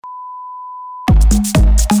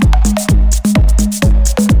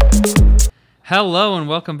Hello and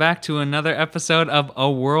welcome back to another episode of A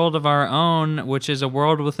World of Our Own, which is a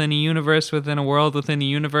world within a universe within a world within a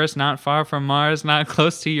universe, not far from Mars, not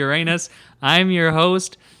close to Uranus. I'm your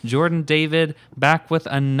host, Jordan David, back with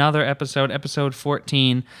another episode, episode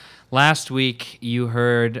 14. Last week, you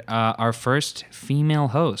heard our first female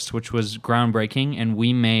host, which was groundbreaking, and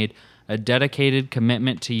we made a dedicated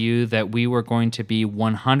commitment to you that we were going to be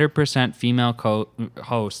 100% female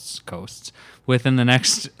hosts within the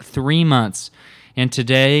next 3 months. And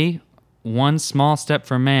today, one small step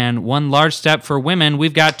for man, one large step for women.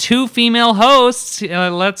 We've got 2 female hosts.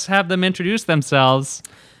 Let's have them introduce themselves.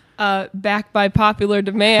 Back by popular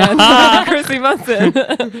demand, Chrissy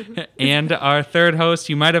Munson. And our third host,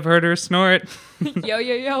 you might have heard her snort.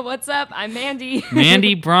 Yo, what's up? I'm Mandy.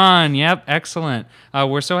 Mandy Braun, yep, excellent.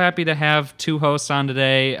 We're so happy to have 2 hosts on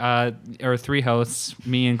today, or 3 hosts,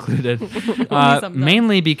 me included.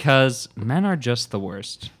 Mainly because men are just the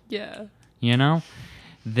worst. Yeah. You know?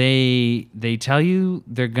 They tell you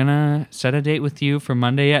they're gonna set a date with you for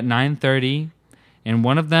Monday at 9:30. And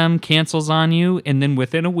one of them cancels on you, and then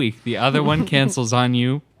within a week, the other one cancels on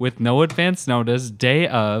you with no advance notice, day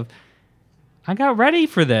of. I got ready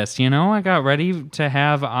for this, you know? I got ready to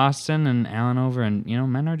have Austin and Alan over, and, you know,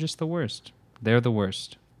 men are just the worst. They're the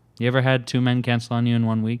worst. You ever had 2 men cancel on you in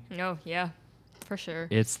 1 week? Oh, yeah, for sure.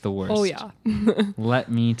 It's the worst. Oh, yeah.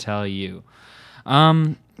 Let me tell you.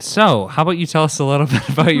 So, how about you tell us a little bit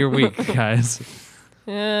about your week, guys?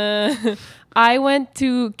 I went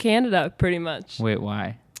to Canada pretty much. Wait,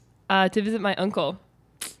 why? To visit my uncle.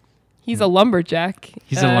 He's a lumberjack.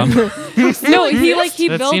 He's a lumberjack. No, he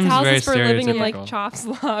That builds seems very houses for a living and stereotypical. chops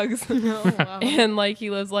logs. Oh, wow. And he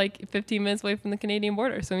lives 15 minutes away from the Canadian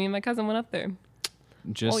border. So me and my cousin went up there.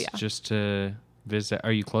 Just to visit.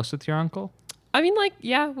 Are you close with your uncle? I mean,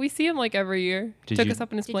 yeah, we see him every year. Took us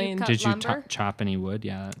up in his Did you plane. cut Did you lumber? chop any wood?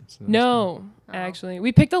 Yeah. That's No, Oh. actually.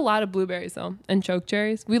 We picked a lot of blueberries, though, and choke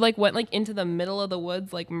cherries. We, went, into the middle of the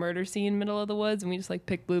woods, murder scene middle of the woods, and we just,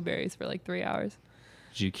 picked blueberries for, 3 hours.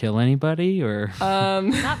 Did you kill anybody or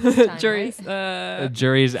Not this time, Jury's, the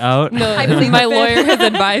jury's out? No, I believe my the lawyer has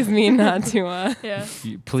advised me not to, Yeah.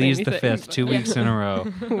 Please Say the anything, 5th, 2 but- weeks in a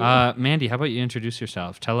row. Mandy, how about you introduce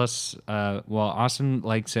yourself? Tell us, Austin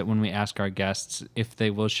likes it when we ask our guests if they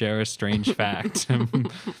will share a strange fact,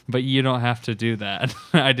 but you don't have to do that.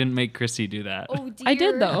 I didn't make Chrissy do that. Oh, dear. I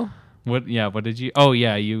did, though. What did you? Oh,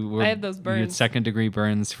 yeah, you were. I have those You had burns. 2nd-degree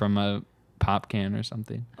burns from a pop can or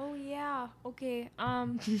something. Oh, yeah. Okay.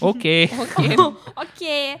 Okay. Okay.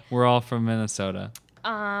 Okay. We're all from Minnesota.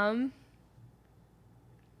 I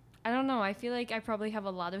don't know. I feel like I probably have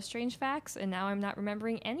a lot of strange facts, and now I'm not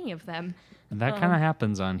remembering any of them. That kind of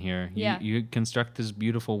happens on here. Yeah. You construct this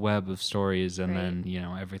beautiful web of stories, and Right.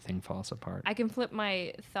 then, everything falls apart. I can flip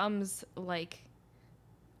my thumbs,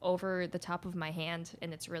 over the top of my hand,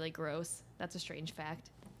 and it's really gross. That's a strange fact.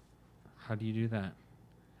 How do you do that?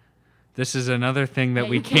 This is another thing that Yeah,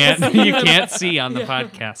 we you can't can't see. you can't see on the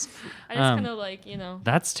podcast. I just kind of,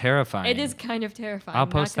 That's terrifying. It is kind of terrifying. I'll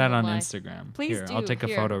not post that gonna on lie. Instagram. Please Here, I'll do. take a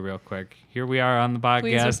Here. photo real quick. Here we are on the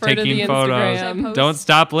Please podcast refer to taking the photos. Instagram. Don't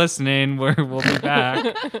stop listening. We'll be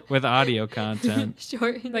back with audio content.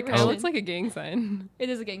 Short. That kind version. of looks like a gang sign. It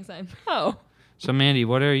is a gang sign. Oh. So Mandy,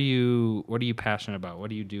 what are you passionate about? What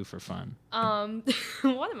do you do for fun?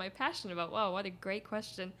 What am I passionate about? Wow, what a great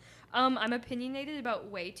question. I'm opinionated about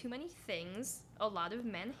way too many things. A lot of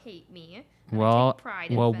men hate me. and I take pride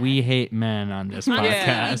in that. we hate men on this Honestly,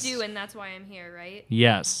 podcast. we do, and that's why I'm here, right?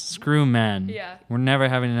 Yes, screw men. Yeah. We're never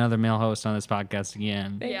having another male host on this podcast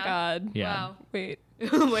again. Thank Yeah. God. Yeah. Wow. Wait.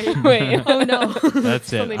 Wait. Oh no.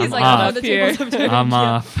 That's it. Something I'm is off. up here. I'm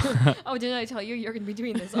off. Oh, didn't I tell you you're gonna be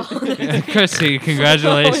doing this all? Chrissy,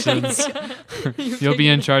 congratulations. You You'll be figured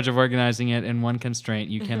in charge of organizing it, and one constraint: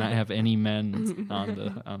 you cannot have any men on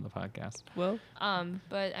the podcast. Well,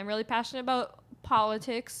 But I'm really passionate about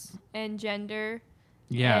politics and gender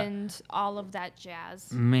Yeah, and all of that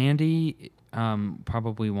jazz. Mandy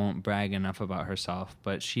probably won't brag enough about herself,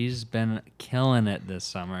 but she's been killing it this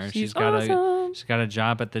summer. She's awesome. she's got a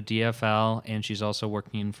job at the DFL, and she's also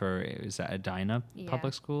working for, is that Edina Yeah.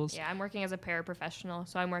 Public Schools? Yeah, I'm working as a paraprofessional,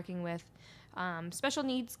 so I'm working with special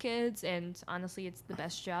needs kids, and honestly, it's the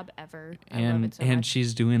best job ever. I love it so and much.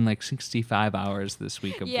 she's doing 65 hours this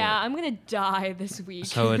week of Yeah, work. I'm gonna die this week.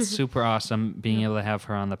 So it's super awesome being able to have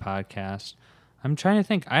her on the podcast. I'm trying to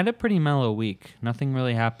think. I had a pretty mellow week. Nothing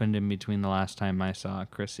really happened in between the last time I saw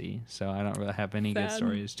Chrissy, so I don't really have any good Sad.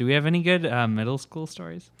 stories. Do we have any good middle school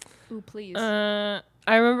stories? Ooh, please. I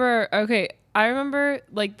remember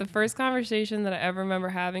the first conversation that I ever remember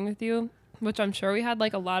having with you which I'm sure we had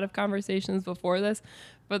like a lot of conversations before this,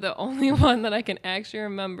 but the only one that I can actually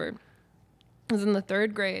remember was in the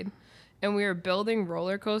 3rd grade. And we were building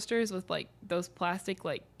roller coasters with like those plastic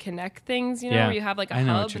like connect things, you know, where you have like a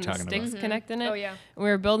hub and the sticks connect in it. Oh yeah. And we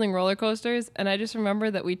were building roller coasters, and I just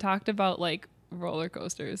remember that we talked about like roller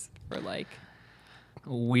coasters for like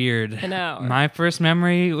weird. an hour. My first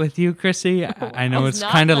memory with you, Chrissy, I know it's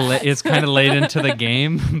kind of it's kind of late into the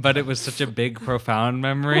game, but it was such a big, profound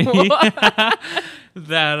memory.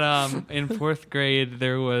 That in 4th grade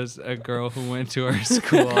there was a girl who went to our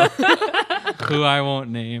school who I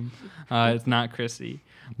won't name. It's not Chrissy,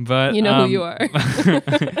 but you know who you are.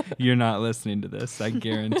 You're not listening to this, I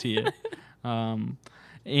guarantee it.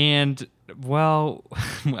 And well,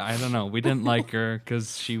 I don't know. We didn't like her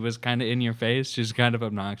because she was kind of in your face. She's kind of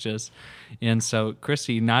obnoxious, and so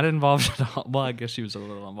Chrissy, not involved at all. Well, I guess she was a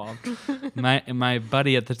little involved. My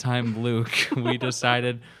buddy at the time, Luke, we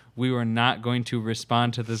decided we were not going to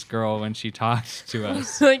respond to this girl when she talked to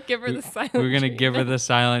us. Like give her the silent We were going to give her the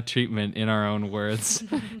silent treatment in our own words.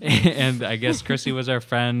 And I guess Chrissy was our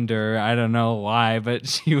friend, or I don't know why, but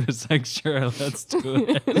she was like, sure, let's do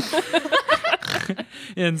it.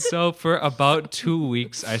 And so for about 2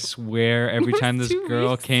 weeks, I swear, every time this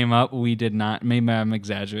girl came up, we did not. Maybe I'm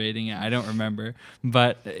exaggerating it. I don't remember.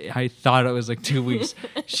 But I thought it was like 2 weeks.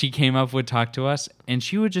 She came up, would talk to us, and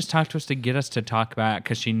she would just talk to us to get us to talk back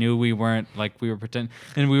because she knew we weren't, like, we were pretending.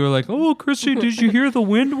 And we were like, oh, Chrissy, did you hear the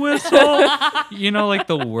wind whistle? You know, like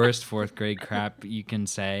the worst 4th grade crap you can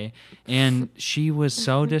say. And she was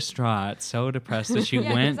so distraught, so depressed that she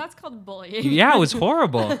went. That's called bullying. Yeah, it was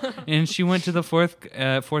horrible. And she went to the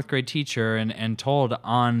fourth grade teacher and told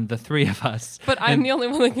on the 3 of us. But I'm the only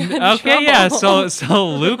one that got in Okay, trouble. yeah. So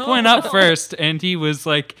Luke went up first, and he was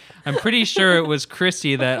like, I'm pretty sure it was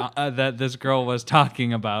Chrissy that this girl was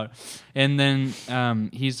talking about. And then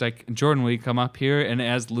he's like, Jordan, will you come up here? And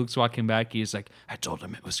as Luke's walking back, he's like, I told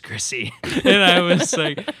him it was Chrissy. And I was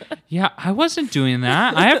like, yeah, I wasn't doing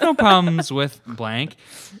that. I have no problems with blank.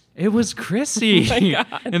 It was Chrissy. Oh my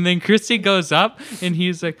God. And then Chrissy goes up, and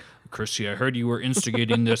he's like, Chrissy, I heard you were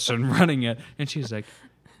instigating this and running it. And she's like,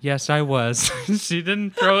 yes, I was. She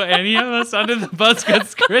didn't throw any of us under the bus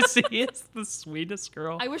because Chrissy is the sweetest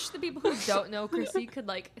girl. I wish the people who don't know Chrissy could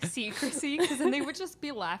like see Chrissy, because then they would just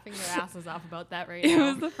be laughing their asses off about that right It now.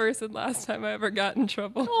 was the first and last time I ever got in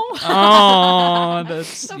trouble. Oh,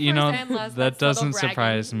 that's, The you know, first and last, that that's subtle doesn't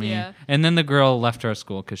surprise bragging. me. Yeah. And then the girl left our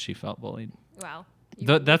school because she felt bullied. Wow.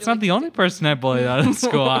 That's not the only person I bullied out of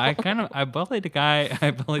school. I bullied a guy. I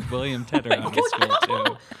bullied William Tedder out of school too.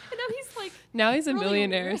 And now he's like, Now he's a really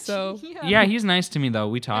millionaire, rich. so Yeah, he's nice to me though.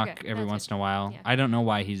 We talk Okay, every that's once good. in a while. Yeah. I don't know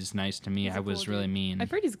why he's nice to me. He's a I was cool really dude. mean. I've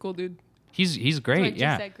heard he's a cool dude. He's That's what I great. just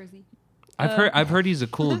Yeah, said, Chrissy. I've heard he's a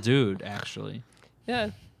cool dude actually. Yeah,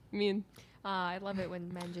 I mean, I love it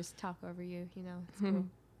when men just talk over you. You know, it's cool.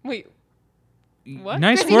 wait, what?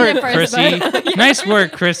 Nice Chrissy work, did it first, Chrissy. but- Nice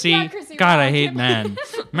work, Chrissy. Yeah, Chrissy, God, I wow. hate men.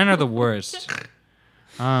 Men are the worst.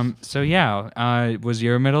 So yeah, was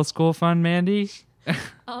your middle school fun, Mandy?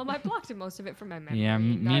 I blocked most of it from my memory. Yeah,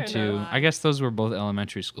 me not too. gonna lie. I guess those were both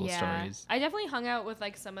elementary school Yeah. stories. I definitely hung out with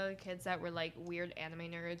like some of the kids that were like weird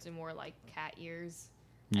anime nerds and wore like cat ears.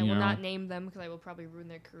 I You will know, not name them because I will probably ruin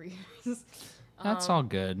their careers. that's all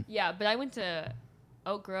good. Yeah, but I went to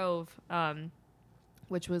Oak Grove,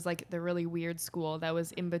 which was like the really weird school that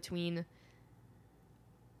was in between.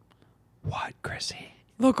 What, Chrissy?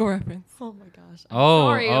 Local reference. Oh my gosh! Oh,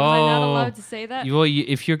 sorry, was I not allowed to say that?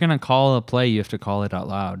 If you're gonna call a play, you have to call it out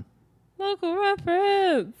loud. Local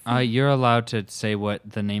reference. You're allowed to say what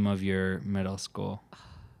the name of your middle school.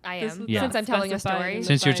 I This am is Yeah. since I'm telling a specified story. in the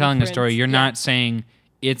Since you're fine telling a print. story, you're Yeah. not saying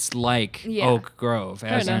it's like Yeah. Oak Grove,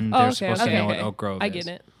 as Fair in enough. they're Okay, supposed to okay. know what Oak Grove I is. get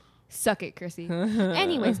it. Suck it, Chrissy.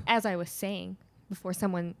 Anyways, as I was saying before,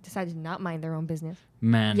 someone decided to not mind their own business.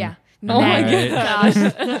 Men. Yeah. Oh my Right.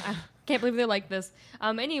 gosh. Can't believe they're like this.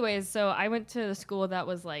 Anyways, so I went to a school that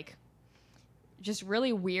was like just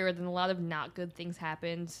really weird and a lot of not good things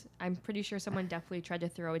happened. I'm pretty sure someone definitely tried to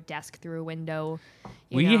throw a desk through a window.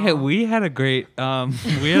 We had a great we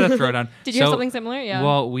had a throwdown. Did you have something similar? Yeah.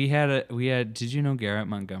 Well, we had did you know Garrett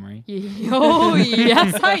Montgomery? Oh,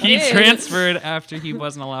 yes, I He did. transferred after he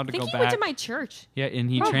wasn't allowed to I think go he back. went to my church. Yeah, and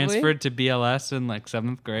he Probably. transferred to BLS in like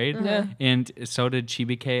 7th grade. Yeah. And so did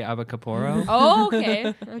Chibike Abacaporo. Oh, okay.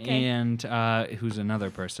 Okay. And who's another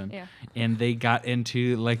person. Yeah. And they got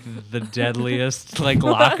into like the deadliest like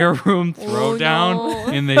locker room throwdown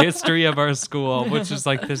no. in the history of our school, which is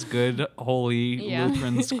like this good holy Yeah.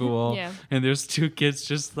 Lutheran school. Yeah. And there's 2 kids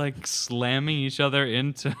just like slamming each other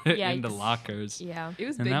into Yikes. lockers. Yeah. It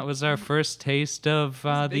was And big. that was our first taste of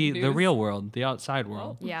big the news. real world, the outside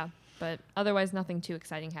world. Yeah. but otherwise nothing too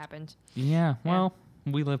exciting happened. Yeah, well,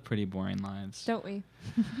 we live pretty boring lives. Don't we?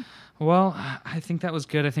 Well, I think that was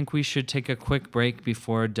good. I think we should take a quick break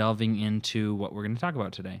before delving into what we're going to talk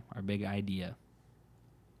about today, our big idea.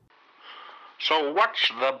 So what's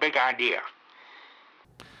the big idea?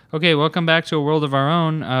 Okay, welcome back to A World of Our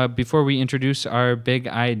Own. Before we introduce our big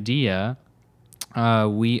idea,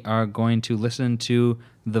 we are going to listen to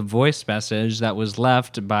the voice message that was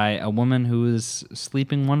left by a woman who is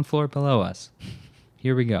sleeping one floor below us.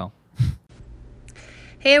 Here we go.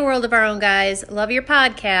 Hey, A World of Our Own guys. Love your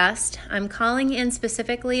podcast. I'm calling in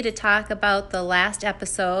specifically to talk about the last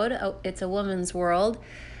episode, It's a Woman's World.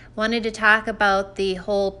 Wanted to talk about the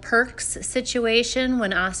whole perks situation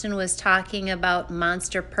when Austin was talking about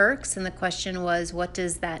monster perks, and the question was, what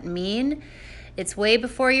does that mean? It's way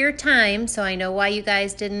before your time, so I know why you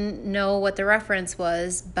guys didn't know what the reference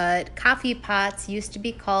was, but coffee pots used to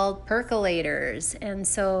be called percolators. And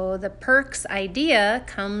so the perks idea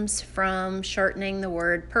comes from shortening the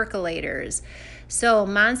word percolators. So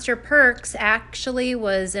Monster Perks actually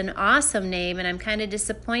was an awesome name, and I'm kind of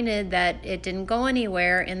disappointed that it didn't go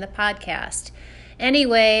anywhere in the podcast.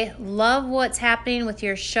 Anyway, love what's happening with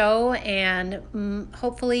your show, and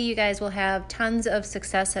hopefully you guys will have tons of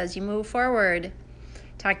success as you move forward.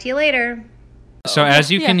 Talk to you later. So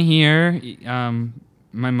as you can hear,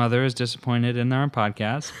 my mother is disappointed in our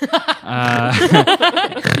podcast.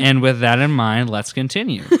 And with that in mind, let's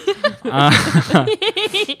continue.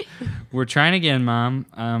 We're trying again, Mom.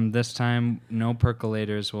 This time, no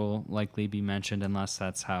percolators will likely be mentioned unless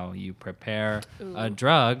that's how you prepare a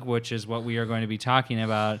drug, which is what we are going to be talking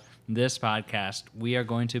about this podcast. We are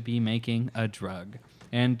going to be making a drug.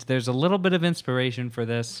 And there's a little bit of inspiration for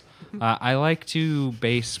this. I like to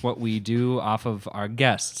base what we do off of our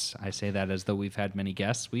guests. I say that as though we've had many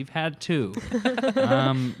guests. We've had 2.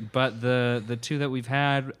 But the 2 that we've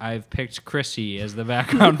had, I've picked Chrissy as the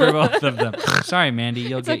background for both of them. Sorry, Mandy,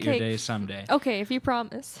 you'll get your day someday. Okay, if you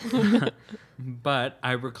promise. But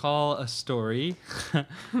I recall a story,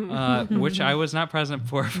 which I was not present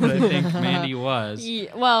for, but I think Mandy was.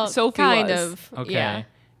 Well, Sophie kind was. of. Okay. Yeah.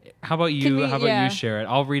 How about you? Can we- you share it?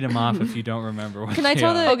 I'll read them off if you don't remember what Can I they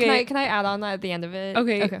tell are. the? Okay. Can I add on that at the end of it?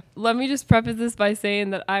 Okay, let me just preface this by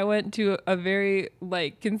saying that I went to a very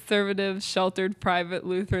conservative, sheltered, private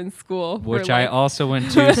Lutheran school, Which where, I also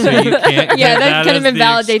went to, so you can't. Yeah, get that kind as of the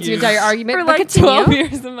invalidates your excuse. entire argument. for but like continue. 12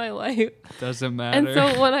 years of my life. Doesn't matter. And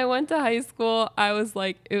so when I went to high school, I was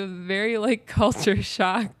it was very culture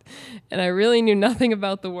shocked, and I really knew nothing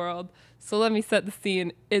about the world. So let me set the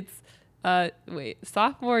scene. It's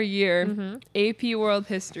sophomore year, AP World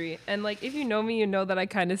History, and if you know me, you know that I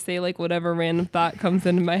kind of say whatever random thought comes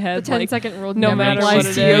into my head. The 10-second rule no never matter applies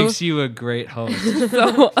what to it you. Makes you a great host.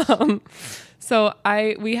 So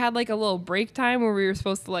we had a little break time where we were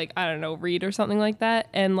supposed to I don't know, read or something like that,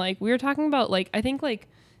 and we were talking about I think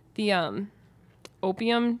the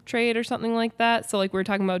opium trade or something like that. So we were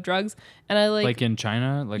talking about drugs, and I like in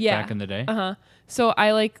China, back in the day. So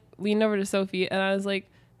I leaned over to Sophie and I was like,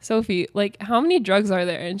 Sophie, how many drugs are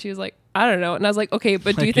there? And she was like, I don't know. And I was like, okay,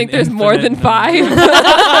 but do you think there's more than 5?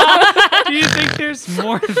 Do you think there's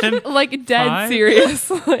more than dead 5? serious?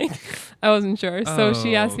 I wasn't sure. So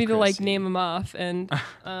she asked me to Chrissy. name them off, and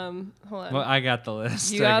hold on. Well, I got the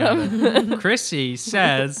list. You I got it. Chrissy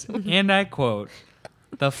says, and I quote,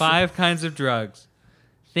 the 5 kinds of drugs: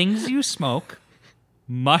 things you smoke,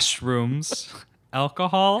 mushrooms,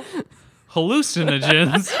 alcohol,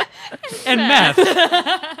 hallucinogens, and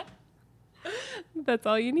meth. That's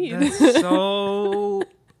all you need. That's so...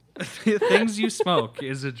 Things you smoke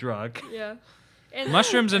is a drug. Yeah.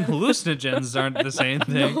 Mushrooms and hallucinogens aren't the same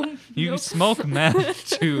thing. You smoke meth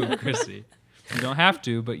too, Chrissy. You don't have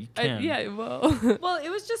to, but you can. Yeah, well. Well, it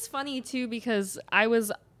was just funny too because I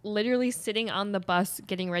was literally sitting on the bus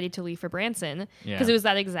getting ready to leave for Branson because it was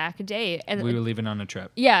that exact day, and we were leaving on a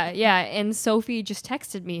trip. yeah, and Sophie just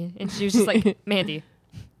texted me, and she was just like, Mandy,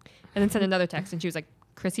 and then sent another text, and she was like,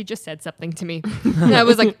 Chrissy just said something to me, and I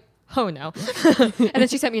was like, oh no. And then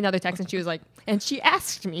she sent me another text, and she was like, and she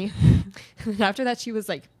asked me, and after that she was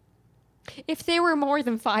like, if there were more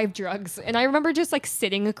than 5 drugs. And I remember just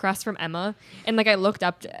sitting across from Emma, and I looked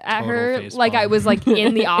up at Total her face like I palm. was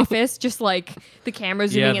in the office, just the camera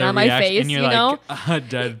zooming in the on my reaction, face, and you're you know? a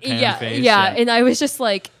deadpan Yeah, face. yeah. And I was just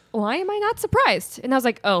like, why am I not surprised? And I was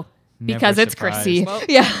like, oh, Never because it's surprised. Chrissy. Well,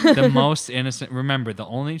 Yeah. The most innocent. Remember, the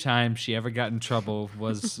only time she ever got in trouble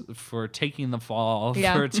was for taking the fall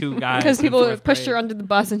Yeah. for 2 guys. Because in people 4th pushed her grade. under the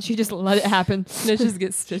bus, and she just let it happen. Snitches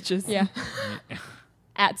get stitches. Yeah.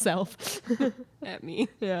 At self. At me.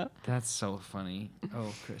 Yeah. That's so funny.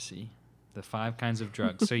 Oh, Chrissy. The 5 kinds of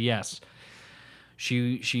drugs. So, yes.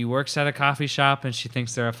 She works at a coffee shop and she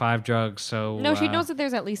thinks there are 5 drugs. So No, she knows that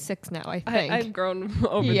there's at least 6 now, I think. I've grown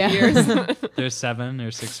over Yeah. the years. there's 7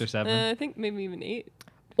 or 6 or 7 I think maybe even 8.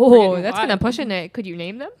 Oh, Forgetting that's why. kind of pushing it. Could you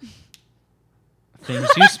name them? things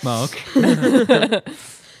you smoke.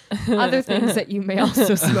 Other things that you may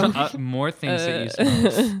also smoke. More things that you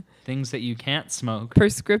smoke. Things that you can't smoke.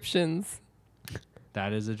 Prescriptions.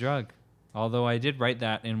 That is a drug. Although I did write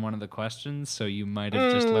that in one of the questions, so you might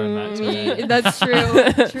have just learned that today. That's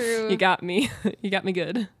true. True. You got me. You got me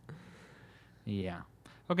good. Yeah.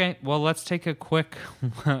 Okay, well, let's take a quick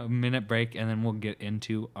minute break, and then we'll get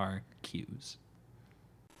into our cues.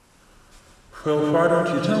 Well, why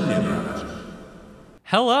don't you tell me about it?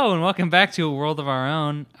 Hello, and welcome back to A World of Our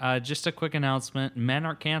Own. Just a quick announcement. Men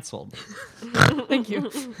are canceled. Thank you.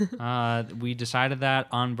 We decided that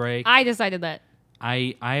on break. I decided that.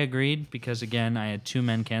 I agreed because, again, I had 2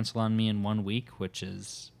 men cancel on me in 1 week, which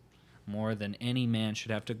is more than any man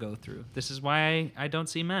should have to go through. This is why I don't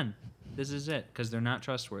see men. This is it, because they're not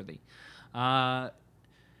trustworthy.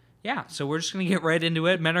 Yeah, so we're just going to get right into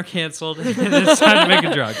it. Men are canceled, and it's time to make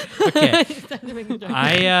a drug. Okay.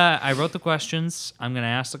 I wrote the questions. I'm going to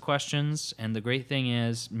ask the questions, and the great thing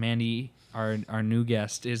is Mandy, our new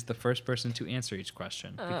guest, is the first person to answer each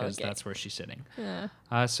question because that's where she's sitting. Yeah.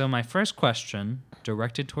 So my first question,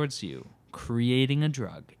 directed towards you, creating a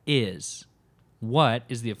drug, is what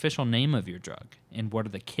is the official name of your drug, and what are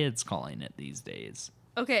the kids calling it these days?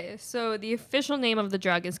 Okay, so the official name of the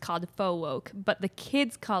drug is called Faux, but the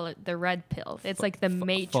kids call it the red pill. It's like the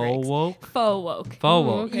Matrix. Faux woke? Faux. Faux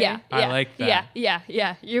woke. Okay. Yeah, I like that.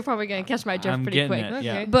 Yeah. You're probably gonna catch my drift I'm pretty getting quick. it,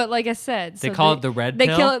 yeah. Okay. But like I said, They so call it the red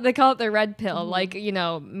pill? They call it the red pill, like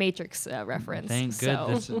Matrix reference. Thank so.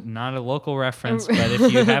 goodness. This is not a local reference, but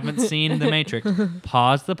if you haven't seen The Matrix,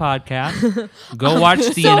 pause the podcast, go watch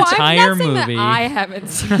the So entire I'm not saying movie. that I haven't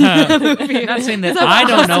seen the movie. I'm not saying that I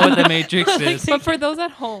don't know what The Matrix is. But for those at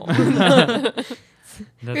home, That's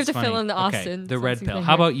We have to fill funny. in the Okay, Austin the since red he's pill. been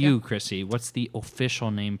How here. about you, Chrissy? What's the official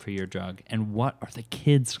name for your drug, and what are the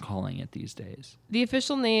kids calling it these days? the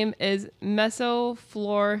official name is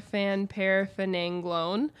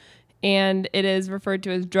mesoflurfenparaphenoglone, and it is referred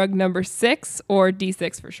to as drug number 6 or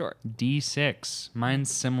D6 for short. D6.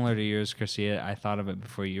 Mine's similar to yours, Chrissy. I thought of it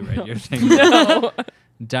before you read your thing. No.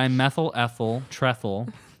 Dimethyl ethyl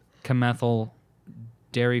trethyl camethyl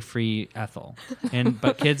dairy-free ethyl,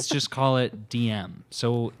 but kids just call it DM.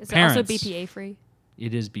 So Is parents, it also BPA free?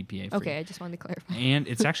 It is BPA free. Okay, I just wanted to clarify. And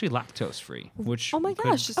it's actually lactose free, which Oh my could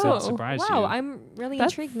gosh! surprise wow, you. I'm really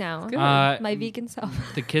That's intrigued now. good. My vegan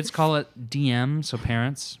self. The kids call it DM, so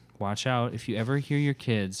parents, watch out. If you ever hear your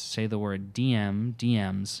kids say the word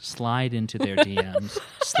DMs, slide into their DMs,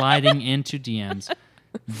 sliding into DMs,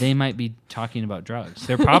 they might be talking about drugs.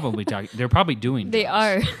 They're probably they're probably doing They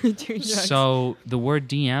are drugs. doing drugs. So the word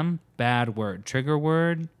DM, bad word. Trigger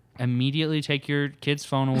word, immediately take your kid's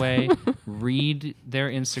phone away, read their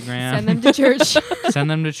Instagram. Send them to church.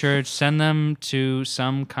 Send them to church. Send them to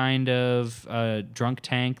some kind of drunk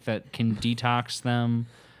tank that can detox them.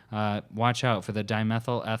 Watch out for the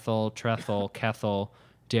dimethyl ethyl trethyl kethyl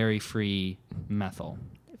dairy-free methyl.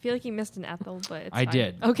 I feel like you missed an ethyl, but it's I fine.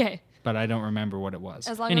 did. Okay, But I don't remember what it was.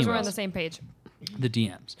 as long as we're on Anyways, the same page. the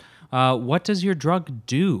DMs. What does your drug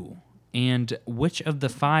do? And which of the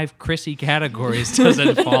 5 Chrissy categories does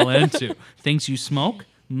it fall into? Things you smoke,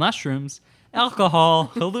 mushrooms,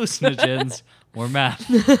 alcohol, hallucinogens, or meth?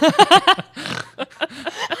 I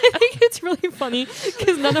think it's really funny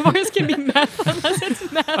because none of ours can be meth unless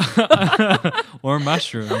it's meth. Or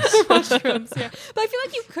mushrooms. Mushrooms, yeah. But I feel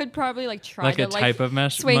like you could probably try Like to a type of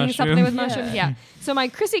swing mushroom? something with mushrooms. Yeah. So my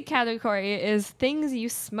Chrissy category is things you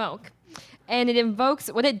smoke. And it invokes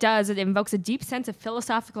a deep sense of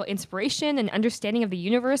philosophical inspiration and understanding of the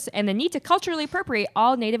universe and the need to culturally appropriate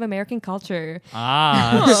all Native American culture.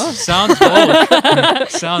 Sounds woke.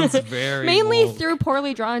 Sounds very Mainly woke. through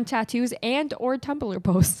poorly drawn tattoos and or Tumblr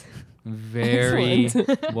posts. Very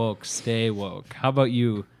woke. Stay woke. How about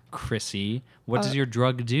you, Chrissy? What does your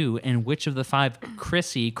drug do? And which of the 5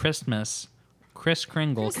 Kris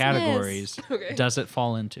Kringle categories does it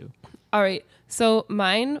fall into? All right. So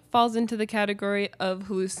mine falls into the category of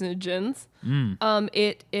hallucinogens.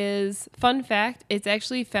 It is, fun fact, it's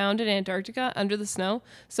actually found in Antarctica under the snow.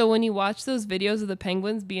 So when you watch those videos of the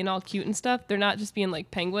penguins being all cute and stuff, they're not just being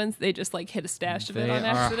like penguins. They just like hit a stash of it They on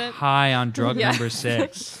are accident. high on drug Yeah. number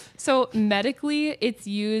 6. So medically,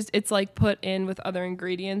 it's like put in with other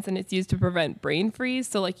ingredients and it's used to prevent brain freeze.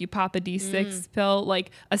 So like you pop a D6 pill,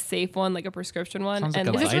 like a safe one, like a prescription one. Sounds like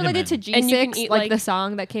and a Is this related to G6, And you can eat, like like- the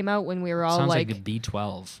song that came out when we were all Sounds like like a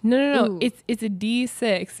B12. No. Ooh. It's a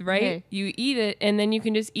D6, right? Okay. You you eat it, and then you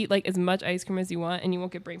can just eat like as much ice cream as you want, and you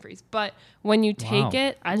won't get brain freeze. But when you take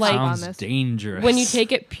it, I like Sounds dangerous. when you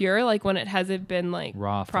take it pure, like when it hasn't been like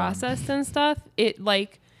Raw form. processed and stuff, it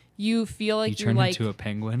like you feel like you you're turn like into a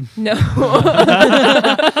penguin. no.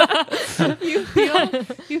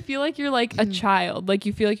 you feel like you're like a child. Like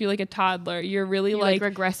you feel like you're like a toddler. You're really like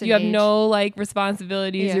regress in you have age. no like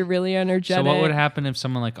responsibilities. Yeah. You're really energetic. So what would happen if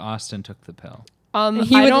someone like Austin took the pill? He I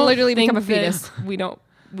would don't literally think become a that- fetus. We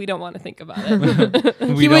don't want to think about it.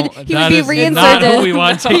 We would don't- be that is not reinserted. who we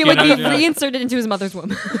want He taking would be our job. reinserted into his mother's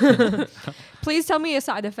womb. Please tell me a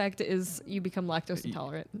side effect is you become lactose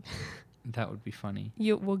intolerant. That would be funny.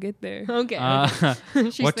 We'll get there. Okay.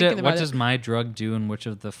 She's What thinking about does it. my drug do, and which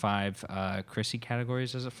of the 5 Chrissy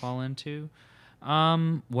categories does it fall into?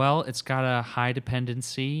 Well, it's got a high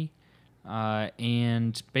dependency,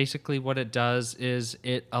 and basically what it does is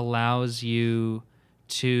it allows you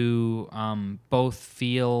to both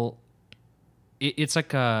feel. It's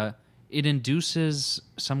like it induces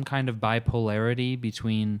some kind of bipolarity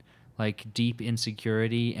between like deep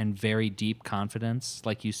insecurity and very deep confidence,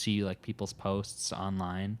 like you see like people's posts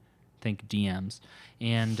online, think DMs,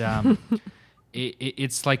 and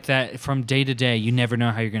it's like that from day to day. You never know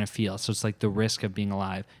how you're gonna feel, so it's like the risk of being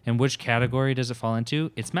alive. And which category does it fall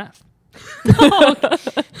into? It's meth.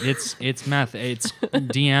 It's meth. It's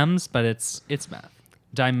DMs, but it's meth.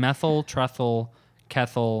 Dimethyl trethyl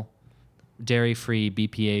kethyl, dairy free,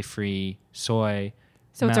 BPA free, soy.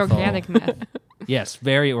 So it's methyl. organic meth. Yes,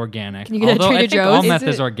 very organic. Can you get it at Although I Trader think all Joe's? meth Is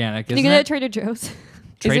is it- organic, Can you isn't get it at it? Trader Joe's?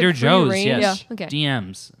 Trader free Joe's, range? yes. Yeah, okay.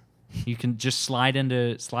 DMs. You can just slide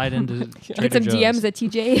into Trader Get some Joe's. DMs at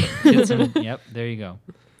TJ. Get some, yep, there you go.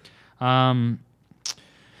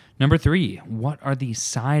 Number 3, what are the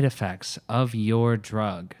side effects of your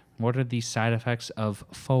drug? What are the side effects of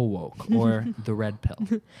Faux or the red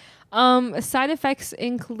pill? Side effects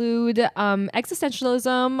include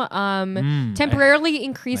existentialism, temporarily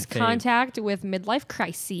increased my fave. contact with midlife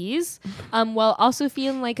crises, while also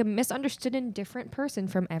feeling like a misunderstood and different person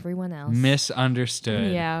from everyone else.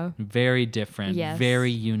 Misunderstood. Yeah. Very different. Yes.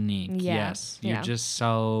 Very unique. Yeah. Yes. You're Yeah. just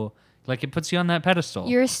so, like, it puts you on that pedestal.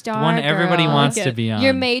 You're a star, The one everybody girl. wants Like to it. be on.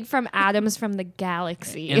 You're made from atoms from the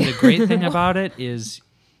galaxy. And the great thing about it is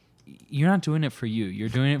you're not doing it for you. You're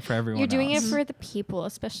doing it for everyone You're doing it else. for the people,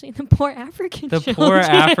 especially the poor African the children. poor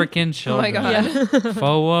African Oh children. my god.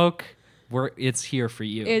 Faux, it's here for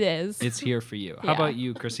you. It is. It's here for you. How Yeah. about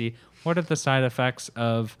you, Chrissy? What are the side effects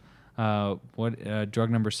of drug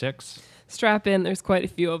number 6? Strap in. There's quite a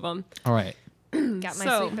few of them. All right. Got my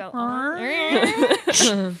So- seatbelt on.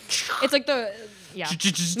 It's like the yeah.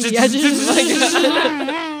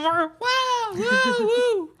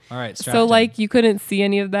 All right. So like you couldn't see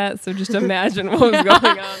any of that, so just imagine what was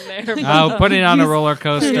going on there. Oh, put it on a roller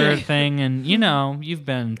coaster thing, and you've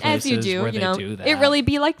been As places you do, where you they know, do that. it really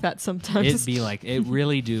be like that sometimes. it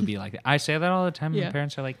really do be like that. I say that all the time, Yeah. and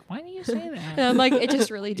parents are like, "Why do you say that?" And I'm like, it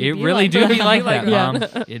just really do. It be really like do that. be like that, Yeah. Mom.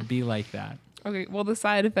 It'd be like that. Okay, well the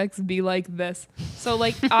side effects be like this. So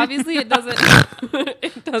like obviously it doesn't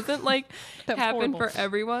it doesn't like That's happen horrible. for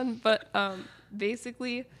everyone, but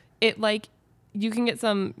basically it like you can get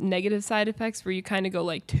some negative side effects where you kind of go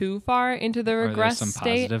like too far into the Are there regress some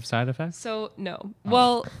state. positive side effects? So no.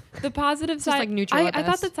 Well, the positive Just, side, like, neutral I at thought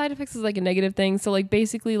best. that side effects is like a negative thing. So like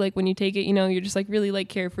basically like when you take it, you're just like really like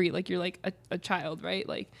carefree, like you're like a child, right?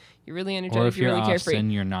 Like you're really energetic, Or if you're really carefree.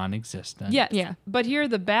 Austin, you're non-existent. Yes. Yeah. But here are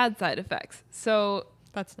the bad side effects. So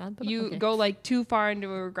That's not the you okay. go like too far into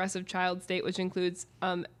a regressive child state, which includes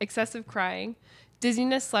excessive crying,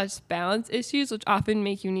 dizziness/balance issues, which often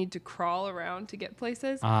make you need to crawl around to get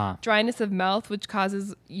places, dryness of mouth, which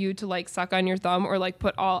causes you to like suck on your thumb or like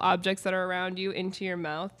put all objects that are around you into your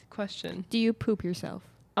mouth. Question. Do you poop yourself?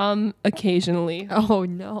 Occasionally. Oh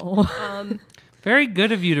no. Very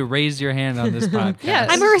good of you to raise your hand on this podcast. Yes.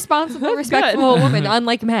 I'm a responsible, respectful woman,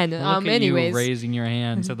 unlike men. Look at Anyways, you raising your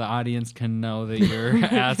hand so the audience can know that you're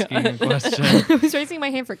asking a question. I was raising my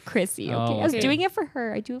hand for Chrissy. Okay, Oh, I was okay. doing it for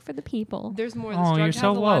her. I do it for the people. There's more. This Oh, drug you're has so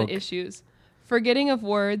a lot of woke. issues. Forgetting of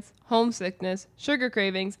words, homesickness, sugar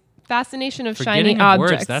cravings, fascination of Forgetting shiny of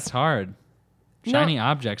objects. words, that's hard. No. Shiny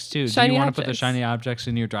objects, too. Do Shiny you want to put the objects. shiny objects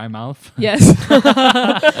in your dry mouth? Yes.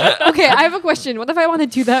 Okay, I have a question. What if I want to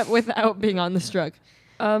do that without being on this drug?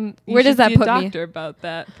 You Where does should that see a put me? doctor about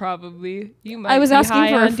that, probably. You might I was be asking high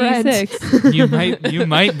for a on friend. D6. you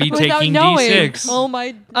might be Without taking knowing. D6. Oh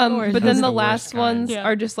my. Lord. But That's then the the last worst kind. ones Yeah.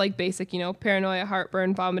 are just like basic, paranoia,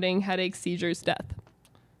 heartburn, vomiting, headaches, seizures, death.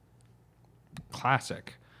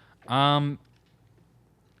 Classic. Some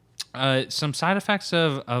side effects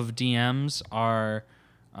of DMs are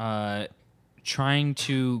trying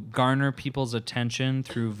to garner people's attention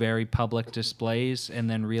through very public displays and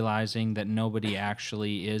then realizing that nobody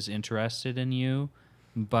actually is interested in you,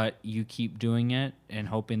 but you keep doing it and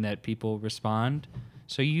hoping that people respond.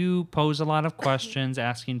 So you pose a lot of questions,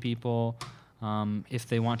 asking people if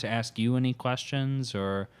they want to ask you any questions,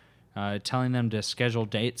 or telling them to schedule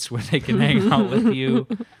dates where they can hang out with you,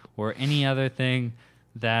 or any other thing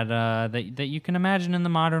that that you can imagine in the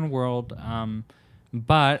modern world.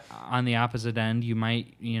 But on the opposite end, you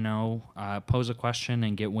might, pose a question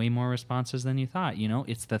and get way more responses than you thought.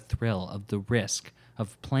 It's the thrill of the risk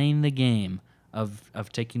of playing the game of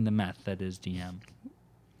taking the meth that is DM.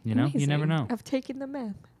 You never Amazing. know. Of taking the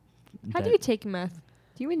meth. How do That- you take meth?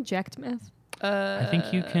 Do you inject meth? I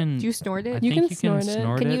think you can. Do you snort I it? think can you can snort it.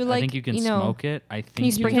 snort Can it. you, I think like, you can you know, smoke it. I think Can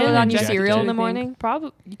you sprinkle can it on your inject cereal in it. the morning?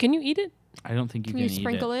 Probably. Can you eat it? I don't think you Can can you eat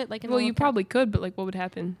sprinkle it like in Well, a you little probably could, but like, what would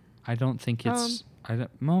happen? I don't think it's.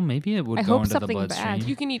 Well, maybe it would I go hope into the something bad. bloodstream.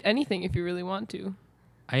 You can eat anything if you really want to.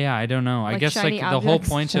 Yeah, I don't know. I Like guess shiny the whole objects.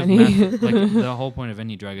 point of Shiny. meth, like the whole point of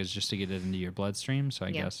any drug is just to get it into your bloodstream. So I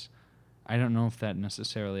Yeah. guess I don't know if that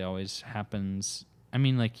necessarily always happens. I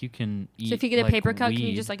mean, like you can eat. So if you get a like, paper cut, can you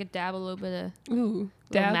weed. just like dab a little bit of Ooh, little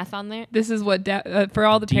dab. meth on there? This is what for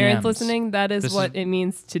all the parents DMs. listening. That is This what is- it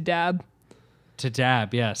means to dab. To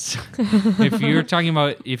dab, yes. if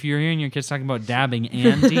you're hearing your kids talking about dabbing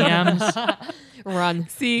and DMs, Run.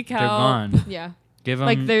 See, they're Cal. gone. Yeah. Give them.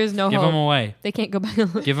 Like there's no Give hope. them away. They can't go back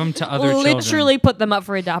and look. Give them to other Literally children. put them up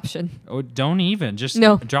for adoption. Oh, don't even. Just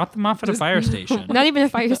No. drop them off at a fire station. Not even a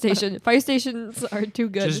fire station. Fire stations are too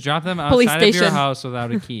good. Just drop them Police outside of your station. house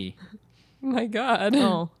without a key. Oh my God.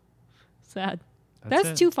 Oh, sad. That's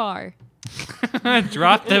That's it. too far.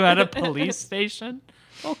 Drop them at a police station.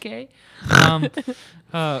 Okay.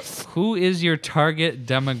 Who is your target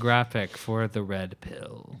demographic for the red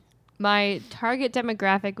pill? My target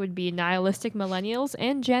demographic would be nihilistic millennials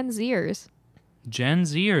and Gen Zers. Gen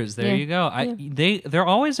Zers. There Yeah. you go. They're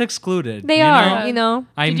always excluded. They you are, know? you know.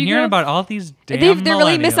 I'm Did you hearing know- about all these damn They're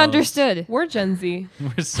really millennials. misunderstood. We're Gen Z.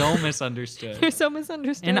 We're so misunderstood. They're so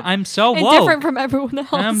misunderstood. And I'm so and woke. different from everyone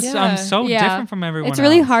else. And I'm Yeah. so Yeah. different from everyone It's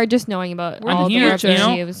really else. hard just knowing about We're all I'm the here, work you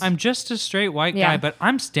know, issues. I'm just a straight white Yeah. guy, but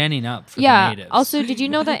I'm standing up for the Yeah. natives. Also, did you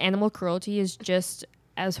know that animal cruelty is just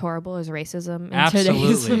as horrible as racism in Absolutely.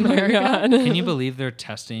 today's America? God. Can you believe they're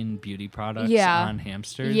testing beauty products Yeah. on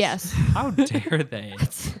hamsters? Yes. How dare they?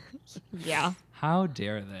 Yeah. How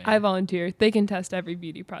dare they? I volunteer. They can test every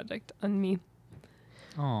beauty product on me.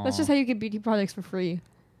 Aw, That's just how you get beauty products for free.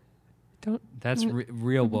 that's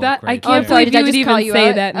real woke That- I right can't there. believe you would even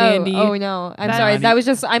say that, Mandy. Oh no, I'm That's sorry. That was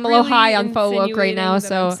just I'm a little really high on faux woke right now,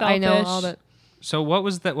 insinuating so that I'm I know selfish. all that. So what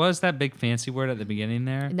was that? What was that big fancy word at the beginning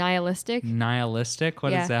there? Nihilistic. Nihilistic.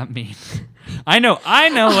 What Yeah. does that mean? I know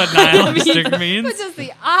what nihilistic means. But does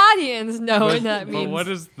the audience know what that But means? what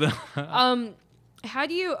is the? How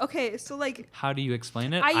do you? Okay, so like How do you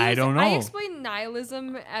explain it? I don't know. I explain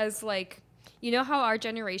nihilism as like, you know how our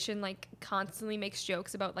generation like constantly makes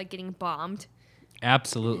jokes about like getting bombed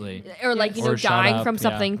Absolutely. or like you Or know shut dying up, from yeah.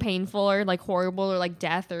 something painful or like horrible or like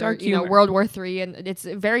death or Dark you know humor. World War III, and it's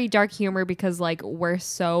very dark humor because like we're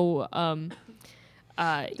so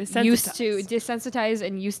used to desensitized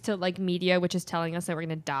and used to like media which is telling us that we're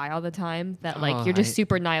gonna die all the time that like Oh, you're just I-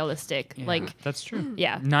 super nihilistic. Yeah, Like that's true.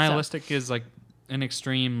 yeah, so- Nihilistic is like an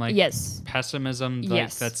extreme like Yes. pessimism. Like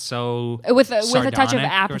Yes. that's so with a touch of sardonic or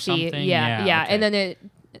apathy. something? Yeah, yeah, okay. and then it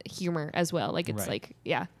humor as well. Like it's Right. like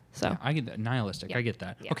yeah. So Yeah, I get that. Nihilistic. Yeah. I get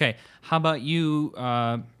that. Yeah. Okay. How about you,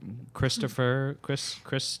 Christopher? Chris,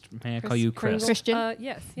 may I call you Chris? Christian?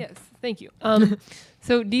 Yes. Thank you.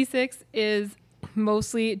 So D6 is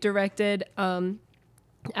mostly directed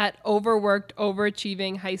at overworked,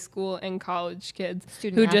 overachieving high school and college kids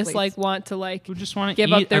Student who just athletes. like want to like Who just want to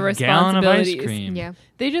give eat up their a gallon of ice responsibilities. cream? yeah.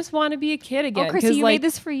 they just want to be a kid again. Oh, Chrissy, 'cause, you like, made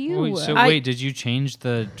this for you. Wait, so I- wait, did you change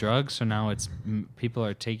the drug so now it's people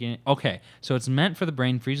are taking it? Okay, so it's meant for the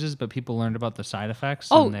brain freezes, but people learned about the side effects.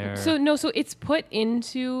 Oh, and they're, so it's put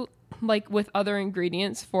into like with other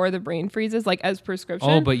ingredients for the brain freezes, like as prescription.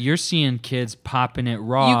 oh, but you're seeing kids popping it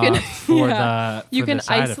raw can- for yeah. the you for can the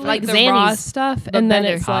side isolate effects. the Like raw Xannies, stuff, but and then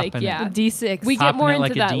better. it's like Popping it. yeah. D6. We get Popping more it into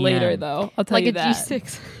like a that later, DM. though. I'll tell like you a that.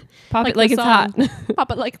 G6. Pop Like it like the it's hot. song.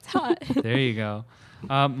 Pop it like it's hot. There you go.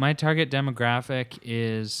 My target demographic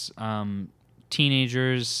is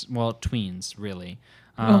teenagers, well, tweens, really.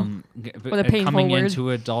 What a painful coming word.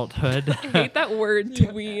 into adulthood. I hate that word,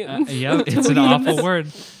 tweens. Yep, it's an awful word.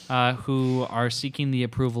 Who are seeking the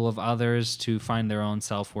approval of others to find their own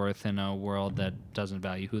self-worth in a world that doesn't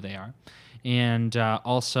value who they are. And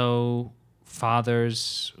also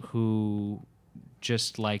fathers who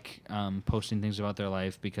just like posting things about their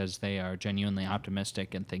life because they are genuinely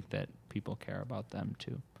optimistic and think that people care about them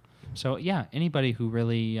too. So yeah, anybody who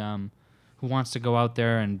really who wants to go out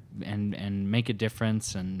there and make a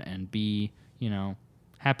difference and be,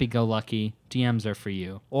 happy-go-lucky, DMs are for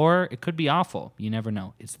you. Or it could be awful. You never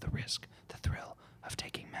know. It's the risk, the thrill of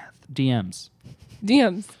taking meth. DMs.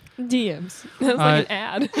 DMs. DMs. That's like an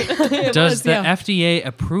ad. Does the FDA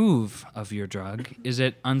approve of your drug? Is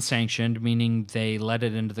it unsanctioned, meaning they let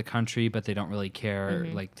it into the country but they don't really care,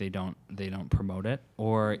 like they don't promote it?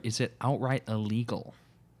 Or is it outright illegal?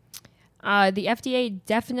 The FDA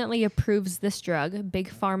definitely approves this drug.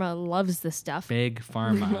 Big Pharma loves this stuff. Big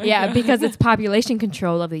Pharma. Yeah, because it's population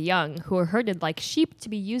control of the young, who are herded like sheep to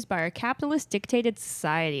be used by our capitalist-dictated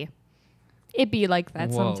society. It be like that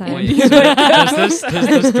Whoa, sometimes. wait, so does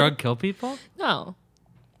this drug kill people? No.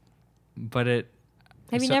 But it...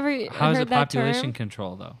 Have you so never how is heard it that population term?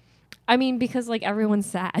 control, though? I mean, because like everyone's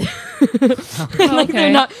sad. Okay.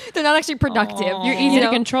 They're not actually productive. You're easy to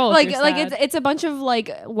control if Like you're like sad. it's a bunch of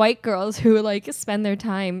like white girls who like spend their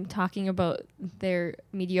time talking about their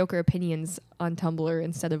mediocre opinions on Tumblr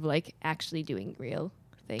instead of like actually doing real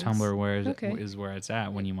things. Tumblr is where it's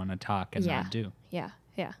at when you want to talk and not do. Yeah.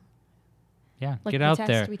 Yeah, Like get the out test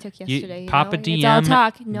there. we took yesterday. Pop a It's all DM.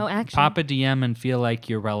 talk, no action. Pop a DM and feel like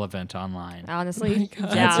you're relevant online. Honestly,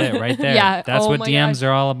 That's it right there. Yeah. That's Oh what my DMs God.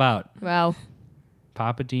 are all about. Wow.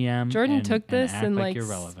 Pop a DM. Jordan took this act and like like you're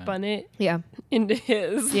relevant. spun it Yeah. into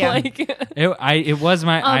his. Yeah. Like, It was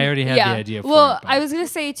my. I already had the idea for well, it. But I was gonna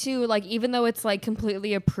say too, like even though it's like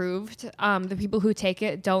completely approved, the people who take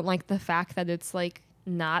it don't like the fact that it's like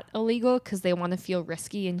not illegal because they want to feel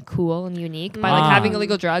risky and cool and unique by like having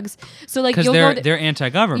illegal drugs. So like because you'll go to, they're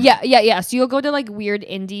anti-government. yeah. So you'll go to like weird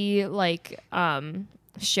indie like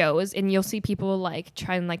shows and you'll see people like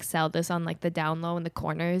try and like sell this on like the down low in the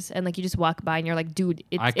corners and like you just walk by and you're like, dude,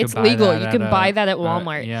 I could it's buy legal. that You at can a- buy that at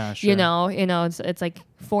Walmart. yeah, sure. You know, it's like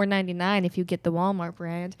 $4.99 if you get the Walmart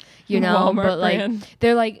brand. You know, Walmart but like brand.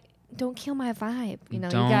 they're like, don't kill my vibe. You know,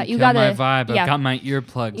 Don't you kill gotta my vibe. Yeah. I've got my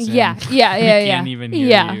earplugs in. Yeah. I can't even hear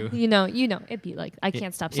yeah. you. You know, it'd be like I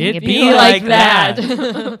can't stop saying It'd it'd be be like like that.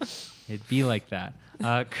 It'd be like that.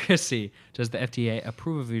 Chrissy, does the FDA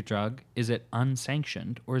approve of your drug? Is it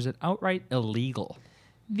unsanctioned or is it outright illegal?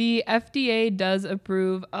 the FDA does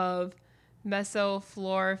approve of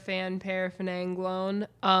mesoflurfenparaphenoglone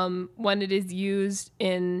when it is used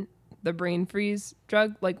in the brain freeze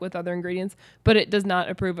drug, like with other ingredients, but it does not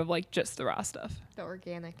approve of like just the raw stuff. The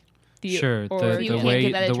organic. Sure, or You the can't way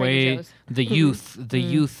get that at the Trader way Joe's. the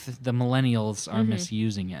youth, the millennials are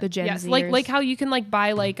misusing it. The Gen Yes, Zers. like how you can like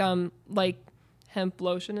buy like hemp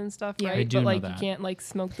lotion and stuff, Yeah. right? I do but know like that. you can't like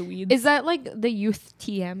smoke the weed. Is that like the youth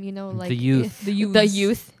TM? You know, like The youth. The youths. The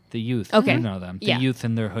youth. The youth, Okay. you know them. The Yeah. youth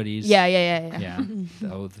in their hoodies. Yeah. Yeah.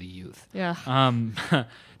 Oh, the youth. Yeah.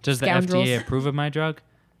 Does the Scoundrels. FDA approve of my drug?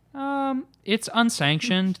 It's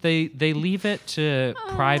unsanctioned. They leave it to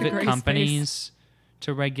private gray companies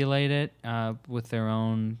to regulate it with their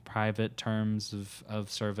own private terms of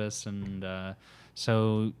service, and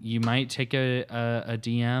so you might take a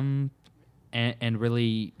DM and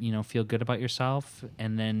really feel good about yourself,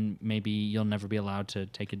 and then maybe you'll never be allowed to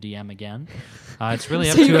take a DM again. It's really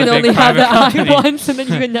up So to you a can big only have private the eye company. once, and then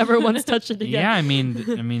you can never once touch it again. Yeah, I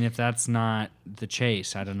mean, if that's not the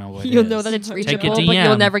chase, I don't know what. You'll is. know that it's Take a reachable, but DM.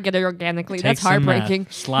 you'll never get it organically. Take That's some meth, heartbreaking.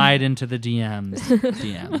 slide into the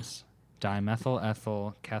DMs. Dimethyl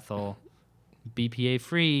ethyl kethyl, BPA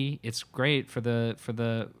free. It's great for the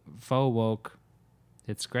faux woke.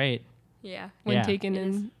 It's great. Yeah. when yeah. taken It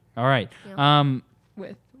is. in All right. Yeah.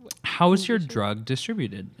 with How is your drug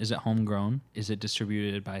distributed? Is it homegrown? Is it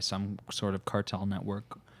distributed by some sort of cartel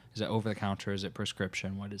network? Is it over the counter? Is it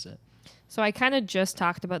prescription? What is it? So I kind of just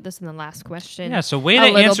talked about this in the last question. Yeah. So way a to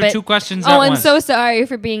little answer bit. two questions at Oh, I'm once. so sorry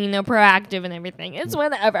for being proactive and everything. It's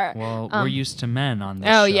whatever. Well, we're used to men on this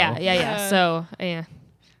Oh show. yeah. So yeah.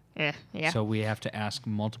 So we have to ask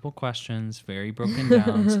multiple questions, very broken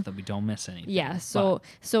down, so that we don't miss anything. Yeah, so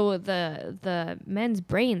the men's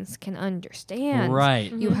brains can understand.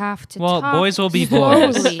 Right. You have to Well, talk boys will be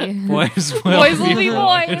boys. slowly. Boys will Boys will be be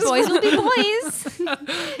boys. Boys will be boys.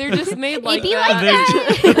 they're just made like be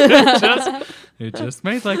that. They're just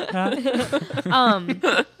made like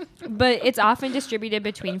that. But it's often distributed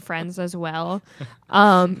between friends as well.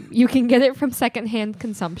 You can get it from secondhand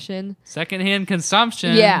consumption. Secondhand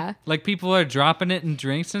consumption. Yeah. Like people are dropping it in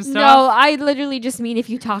drinks and stuff. No, I literally just mean if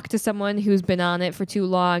you talk to someone who's been on it for too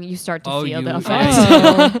long, you start to feel the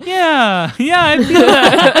effects. Yeah, I feel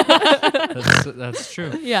that. That's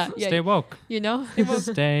true. Yeah, Stay woke. you know?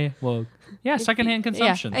 Stay woke. Yeah, secondhand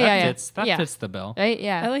consumption. Yeah. That fits the bill. Right?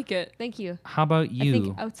 Yeah. I like it. Thank you. How about I you?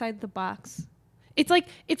 think outside the box. It's like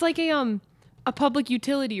a public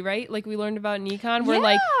utility, right? Like we learned about in econ, where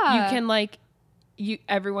like you Yeah. can like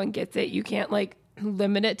everyone gets it. You can't like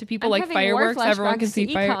limit it to people I'm like having fireworks. more Everyone can flashbacks see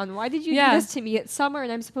to fire econ. Why did you Yeah. do this to me? It's summer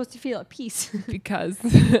and I'm supposed to feel at peace. because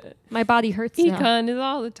My body hurts now. econ is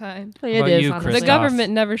all the time. It about is, you, honestly. The Christoph?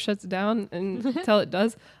 government never shuts down until it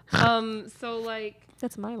does. So like,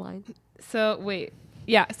 That's my line. so wait,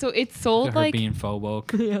 yeah. So it's sold Her like being faux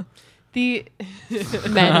woke. Yeah. the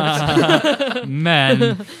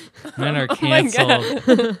Men. Men are Oh my God.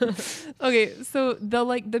 canceled. Okay, so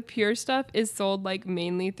the pure stuff is sold like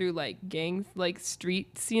mainly through like gangs, like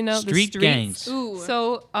streets, you know, the Street streets. gangs. Ooh.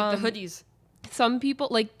 So the hoodies. some people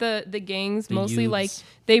like the gangs The mostly like youths.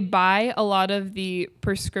 they buy a lot of the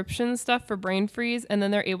prescription stuff for brain freeze, and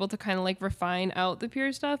then they're able to kind of like refine out the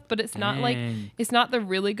pure stuff, but it's not like Dang. it's not the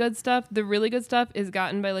really good stuff. The really good stuff is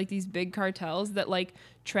gotten by like these big cartels that like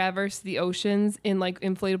traverse the oceans in like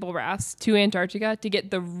inflatable rafts to Antarctica to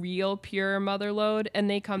get the real pure mother lode, and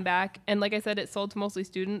they come back, and like I said, it's sold to mostly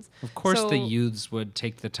students. Of course, So- the youths would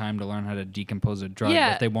take the time to learn how to decompose a drug,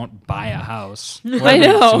 Yeah. but they won't buy a house. I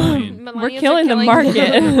know. Millennials We're are killing the the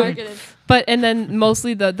market. market is- But and then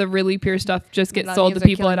mostly the really pure stuff just gets sold to Millennials are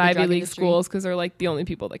people at killing the Ivy drug League industry. schools because they're like the only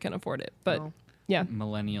people that can afford it. But Oh. yeah,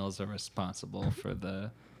 Millennials are responsible for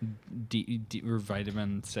the or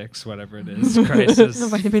vitamin 6, whatever it is, crisis,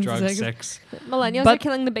 Vitamin drug 6. 6. Millennials But- are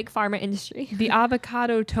killing the big pharma industry. the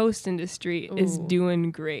avocado toast industry is Ooh. doing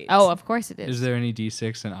great. Oh, of course it is. Is there any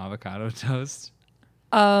D6 in avocado toast?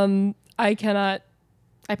 I cannot.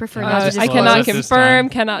 I prefer Uh, not to I disclose disclose. cannot it this confirm. time.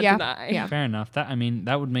 Cannot Yeah, deny. yeah. Fair enough.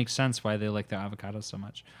 That would make sense why they like their avocados so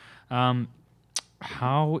much.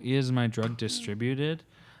 How is my drug distributed?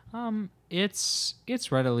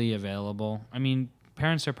 It's readily available. I mean,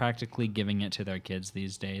 parents are practically giving it to their kids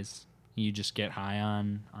these days. You just get high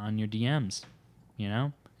on your DMs, you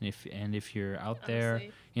know. If you're out there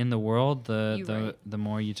Honestly. in the world, You're the right. the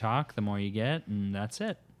more you talk, the more you get, and that's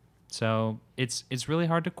it. So it's really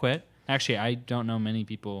hard to quit. Actually, I don't know many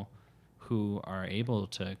people who are able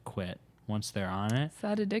to quit once they're on it. It's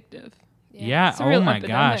that addictive. Yeah. It's a Oh real my epidemic.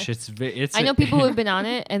 gosh, it's. I know people who have been on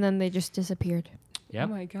it and then they just disappeared. Yep.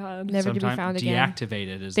 Oh my god. Never to be Sometime found again.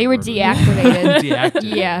 Deactivated is They the were word we're deactivated.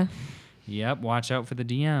 Deactivated. Yeah. Yep. Watch out for the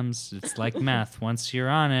DMs. It's like meth. Once you're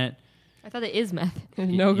on it, I thought it is meth.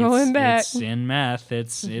 No going back. It's in meth.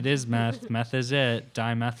 It is meth. Meth is it.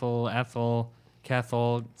 Dimethyl ethyl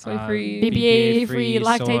kethyl. Soy free. BPA free,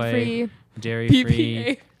 lactate soy, free. dairy BPA free,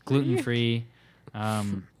 free. gluten free.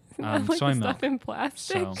 Like Soy the milk. stuff in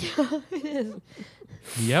plastic. So It is.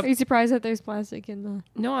 yep. Are you surprised that there's plastic in the...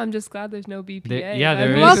 No, I'm just glad there's no BPA. There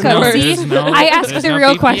You're is welcome. no. See? There's no I asked there's the no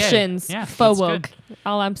real BPA. questions. Yeah, Faux that's woke. good.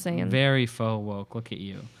 All I'm saying. Very faux woke. Look at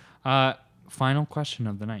you. Final question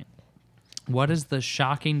of the night. What is the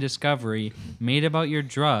shocking discovery made about your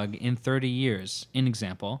drug in 30 years? An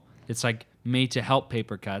example, it's like made to help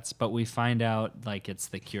paper cuts, but we find out like it's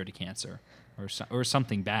the cure to cancer or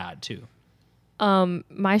something bad too.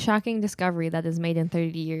 My shocking discovery that is made in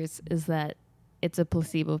 30 years is that it's a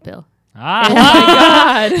placebo pill.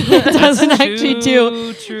 Ah, It doesn't actually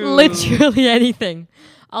do true. literally anything.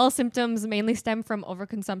 All symptoms mainly stem from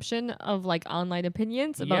overconsumption of like online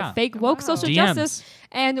opinions about Yeah. fake woke Wow. social DMs. justice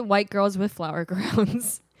and white girls with flower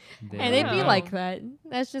crowns. And it'd be Wow. like that.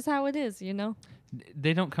 That's just how it is, you know?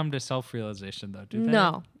 They don't come to self-realization though, do they?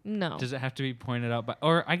 No. Does it have to be pointed out?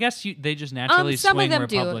 Or I guess they just naturally Some swing of them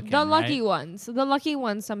Republican, do. The lucky right? ones. The lucky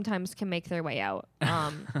ones sometimes can make their way out.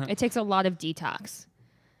 It takes a lot of detox.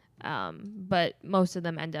 But most of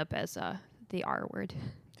them end up as the R word.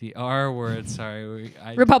 The R word. Sorry,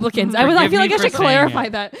 Republicans. I Forgive feel like me I for should saying clarify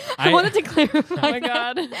it. that. I- I wanted to clarify. Oh my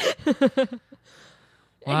that. god.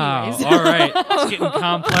 Wow. Anyways. All right. It's getting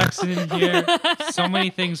complex in here. So many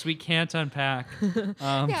things we can't unpack. Yeah.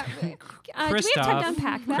 Do we have time Christoph, to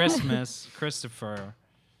unpack that? Christmas, Christopher.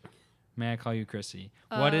 May I call you Chrissy?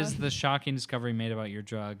 What is the shocking discovery made about your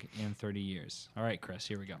drug in 30 years? All right, Chris,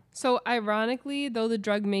 here we go. So ironically, though the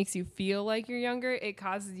drug makes you feel like you're younger, it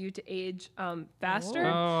causes you to age faster.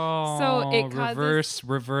 Oh, So it causes-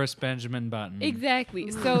 reverse Benjamin Button.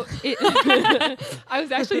 Exactly. So it I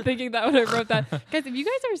was actually thinking that when I wrote that. Guys, have you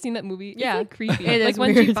guys ever seen that movie? Yeah. It's like creepy. It like is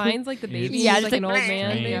when she weird. finds like the baby, It's he's Yeah, like, it's an like- old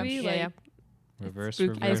man, Yeah. maybe. Yeah, like yeah. Reverse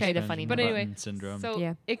spooky. reverse I just made a Benjamin funny But note. anyway, Button syndrome. So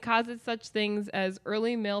Yeah. it causes such things as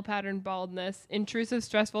early male pattern baldness, intrusive,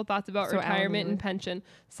 stressful thoughts about So retirement Alan and pension,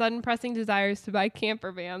 sudden pressing desires to buy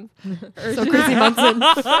camper vans, So Chrissy Munson.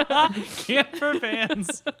 Camper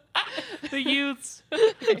vans. The youths.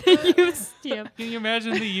 The youth stamp. Can you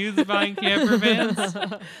imagine the youths buying camper vans?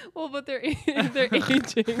 Well, but they're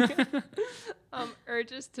aging.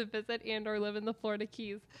 Urges to visit and or live in the Florida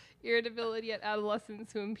Keys. Irritability at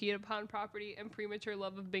adolescents who impede upon property and premature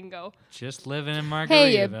love of bingo. Just living in Margaritaville.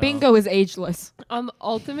 Hey, bingo is ageless.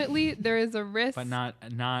 Ultimately, there is a risk. But not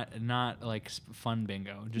like fun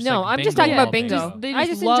bingo. Just No, like I'm just talking bingo, about all bingo. They I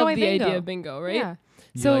just just love enjoy the bingo. idea of bingo, right? Yeah,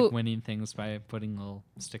 You So- like winning things by putting little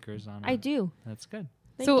stickers on I it. do. That's good.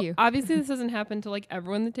 Thank so you. obviously this doesn't happen to like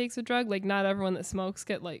everyone that takes a drug. Like not everyone that smokes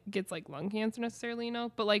gets like lung cancer necessarily,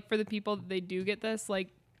 But like for the people that they do get this, like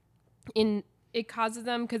it causes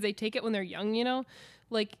them because they take it when they're young,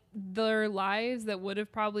 like their lives that would have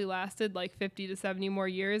probably lasted like 50 to 70 more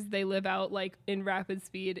years, they live out like in rapid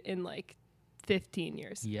speed in like 15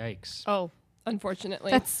 years. Yikes. Oh,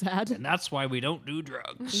 Unfortunately. that's sad. And that's why we don't do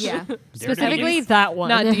drugs. Yeah, Dirty specifically youth. that one.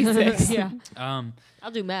 Not D6. Yeah,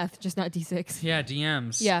 I'll do math, just not D6. Yeah,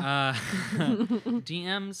 DMs. Yeah.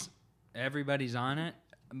 DMs, everybody's on it.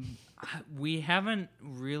 We haven't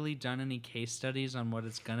really done any case studies on what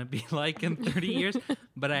it's going to be like in 30 years,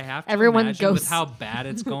 but I have to Everyone imagine with ghosts. how bad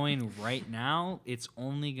it's going right now, it's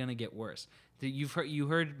only going to get worse. You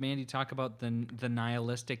heard Mandy talk about the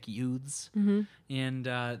nihilistic youths, and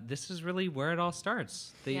this is really where it all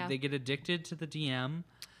starts. They get addicted to the DM,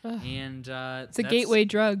 and It's a gateway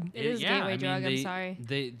drug. It is a gateway drug, I'm sorry.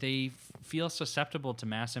 They feel susceptible to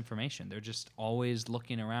mass information. They're just always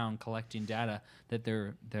looking around, collecting data that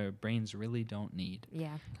their brains really don't need.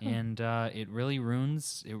 Yeah. And it really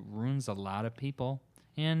ruins a lot of people,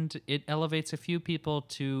 and it elevates a few people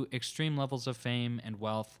to extreme levels of fame and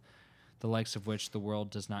wealth, the likes of which the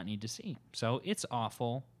world does not need to see. So it's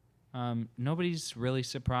awful. Nobody's really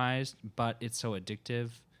surprised, but it's so addictive,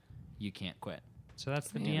 you can't quit. So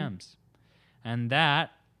that's the DMs. And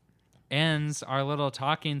that ends our little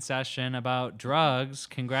talking session about drugs.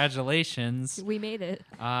 Congratulations. We made it.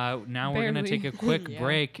 Now we're going to Barely. take a quick Yeah.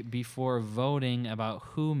 break before voting about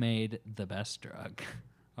who made the best drug.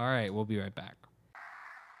 All right, we'll be right back.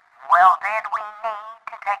 Well, did we need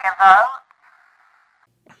to take a vote?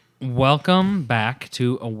 Welcome back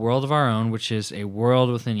to A World of Our Own, which is a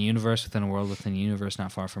world within a universe within a world within a universe,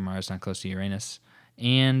 not far from Mars, not close to Uranus.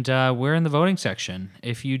 And we're in the voting section.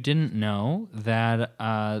 If you didn't know that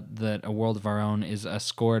that A World of Our Own is a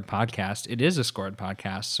scored podcast, it is a scored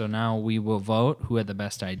podcast. So now we will vote who had the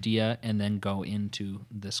best idea and then go into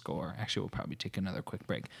the score. Actually, we'll probably take another quick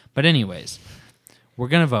break. But anyways, we're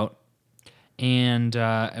going to vote. And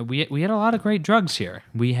we had a lot of great drugs here.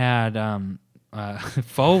 We had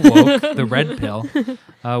Faux woke, the red pill,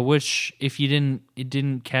 which if you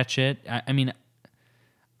didn't catch it, I mean,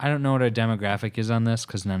 I don't know what our demographic is on this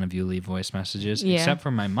because none of you leave voice messages, Yeah. except for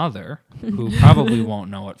my mother, who probably won't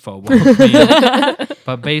know what Faux woke means.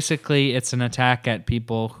 But basically, it's an attack at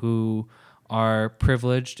people who are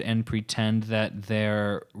privileged and pretend that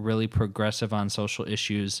they're really progressive on social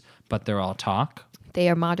issues, but they're all talk. They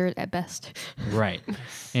are moderate at best. Right.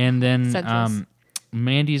 And then Senseless. I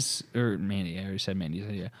already said Mandy's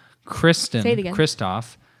idea. Kristen, Say it again.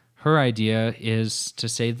 Christoph, her idea is to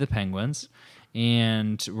save the penguins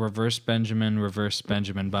and reverse Benjamin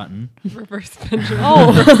Button. Reverse Benjamin.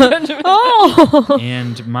 Oh.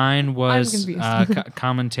 And mine was confused.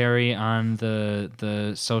 commentary on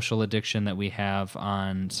the social addiction that we have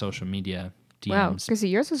on social media. DMs. Wow, Chrissy,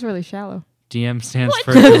 yours was really shallow. DM stands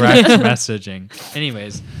for direct messaging.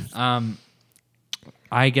 Anyways,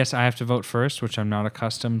 I guess I have to vote first, which I'm not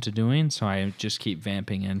accustomed to doing, so I just keep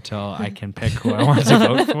vamping until I can pick who I want to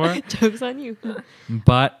vote for. Joke's on you.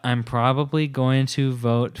 But I'm probably going to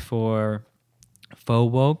vote for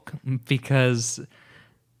Faux woke because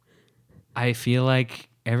I feel like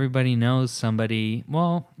everybody knows somebody.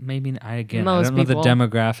 Well, maybe I don't know the people.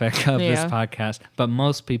 demographic of this Yeah. podcast, but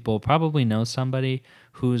most people probably know somebody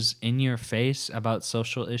who's in your face about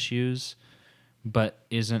social issues but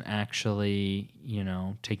isn't actually,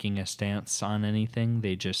 taking a stance on anything.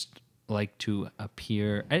 They just like to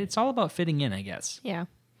appear. It's all about fitting in, I guess. Yeah.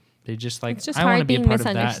 They just like, It's just I want to hard be a being part of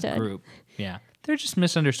that misunderstood. group. Yeah. They're just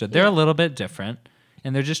misunderstood. They're a little bit different,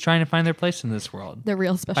 and they're just trying to find their place in this world. The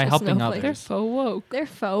real special By helping snowflakes. They're others. faux woke. They're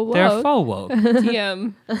faux woke. They're faux woke.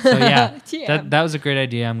 DM. So yeah, TM. that was a great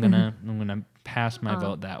idea. I'm gonna pass my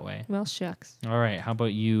vote that way. Well, shucks. All right. How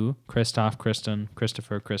about you, Christoph, Kristen,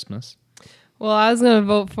 Christopher, Christmas? Well, I was gonna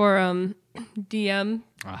vote for DM.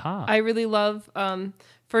 Aha. I really love,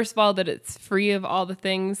 first of all, that it's free of all the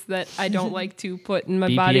things that I don't like to put in my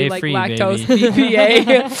BPA body, like free, lactose, baby.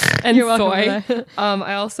 BPA, and You're welcome soy. for that.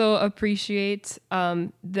 I also appreciate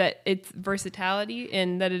that it's versatility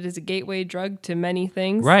and that it is a gateway drug to many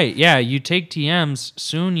things. Right. Yeah. You take DMs,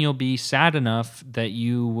 soon you'll be sad enough that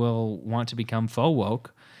you will want to become faux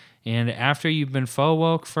woke. And after you've been faux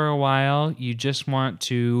woke for a while, you just want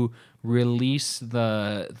to release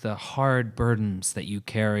the hard burdens that you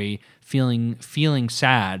carry, feeling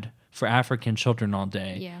sad for African children all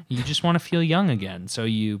day. Yeah. You just want to feel young again. So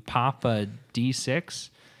you pop a D6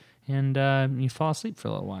 and you fall asleep for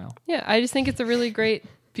a little while. Yeah, I just think it's a really great,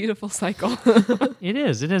 beautiful cycle. It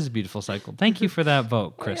is a beautiful cycle. Thank you for that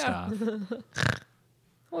vote, Christoph.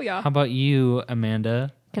 Oh, yeah. How about you,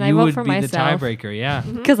 Amanda? Can I you vote would for be myself? the tiebreaker, yeah.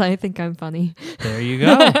 Because I think I'm funny. There you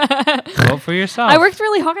go. Vote for yourself. I worked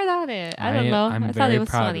really hard on it. I don't know. I'm I thought very it was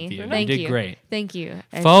proud funny. of you. Thank You you. did great. Thank you.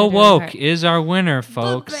 I Faux did really woke hard. is our winner,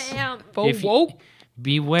 folks. Bam. If you-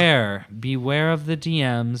 Beware of the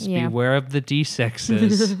DMs. Yeah. Beware of the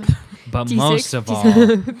D6s. But D6, most of all,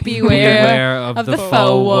 Beware of the the faux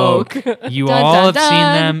faux woke. You Dun, all dun, have seen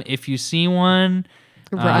dun. them. If you see one,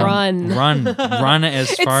 Run. run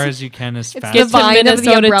as far as you can, as fast. The Get to vine of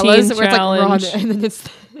the Minnesota umbrellas Teen where it's like run, Challenge. and then it's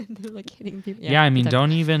they're like hitting people. Yeah, I mean,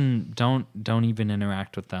 whatever. don't even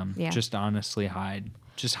interact with them. Yeah. Just honestly hide.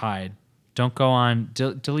 Just hide. Don't go on.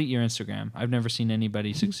 Delete your Instagram. I've never seen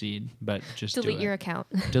anybody succeed, but just delete do it. your account.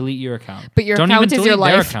 Delete your account. But your don't account even is your delete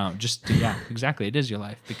their life. account. Just yeah, exactly. It is your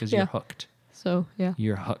life because you're Yeah. hooked. So yeah.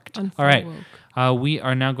 You're hooked. I'm All right. faux We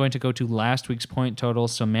are now going to go to last week's point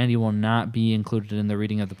totals. So Mandy will not be included in the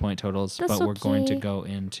reading of the point totals, That's but we're going to okay. go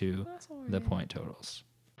into the point totals.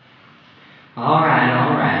 All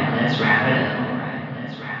right, let's wrap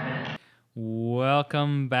it up.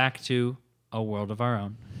 Welcome back to A World of Our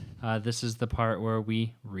Own. This is the part where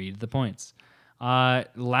we read the points.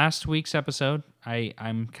 Last week's episode,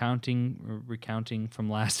 I'm recounting from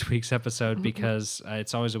last week's episode because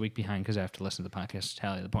it's always a week behind because I have to listen to the podcast to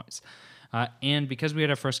tally the points. And because we had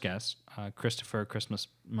our first guest, Christopher Christmas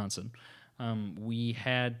Munson, we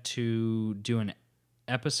had to do an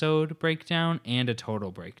episode breakdown and a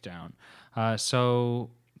total breakdown.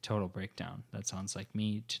 Total breakdown. That sounds like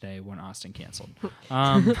me today when Austin canceled.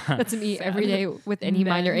 That's me every day with any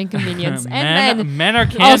minor inconvenience. And men. Men are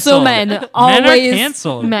canceled. Also men. Men Always are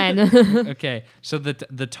canceled. men. Okay, so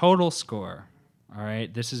the total score. All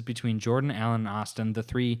right, this is between Jordan, Alan, and Austin, the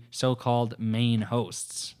three so-called main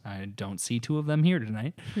hosts. I don't see two of them here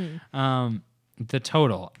tonight. The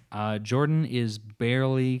total. Jordan is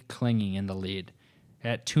barely clinging in the lead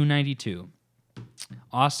at 292.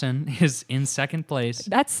 Austin is in second place.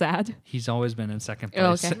 That's sad. He's always been in second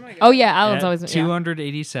Oh, place. okay. Oh yeah, Alan's at always yeah.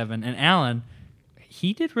 287. And Alan,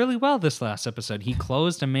 he did really well this last episode. He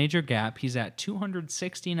closed a major gap. He's at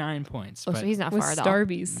 269 points. Oh, but so he's not With far at all.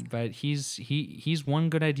 Starbies. but he's one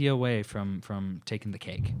good idea away from taking the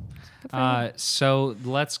cake. Good for him. So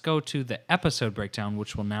let's go to the episode breakdown,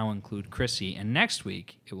 which will now include Chrissy, and next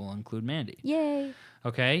week it will include Mandy. Yay.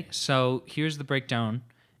 Okay, so here's the breakdown.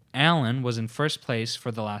 Alan was in first place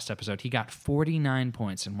for the last episode. He got 49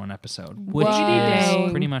 points in one episode, which is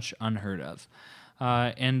Dang. pretty much unheard of.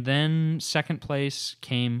 And then second place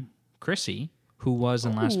came Chrissy, who was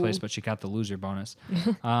in last place, but she got the loser bonus,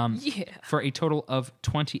 Yeah. for a total of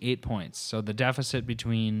 28 points. So the deficit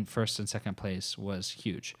between first and second place was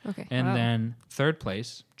huge. Okay. And Wow. then third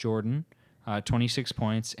place, Jordan, 26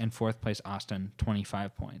 points, and fourth place, Austin,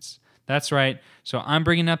 25 points. That's right. So I'm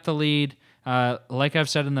bringing up the lead. Like I've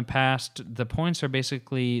said in the past, the points are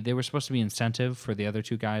basically, they were supposed to be incentive for the other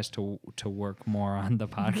two guys to work more on the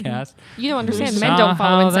podcast. You don't understand. We Men saw don't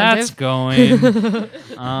follow how incentive. that's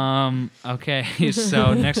going. Okay,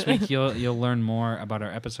 so next week you'll learn more about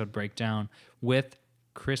our episode breakdown with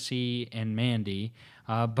Chrissy and Mandy.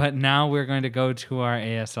 But now we're going to go to our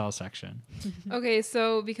ASL section. Okay,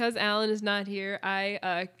 so because Alan is not here,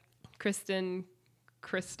 Kristen,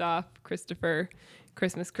 Christoph, Christopher,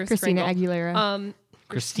 Christmas, Chris Christina Kringle. Aguilera.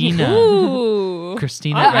 Christina. Ooh.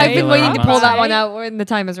 Christina. I've been Aguilera waiting to pull that Munson. one out when the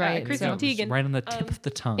time is right. Chrissy so. Teigen. Right on the tip of the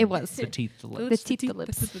tongue. It was. The teeth, the The lips. teeth, the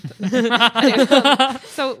lips.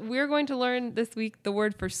 So we're going to learn this week the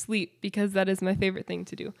word for sleep because that is my favorite thing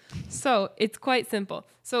to do. So it's quite simple.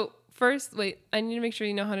 So first, wait, I need to make sure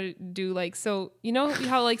you know how to do so you know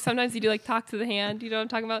how sometimes you do talk to the hand. You know what I'm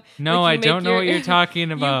talking about? No, Like, I you don't make know what you're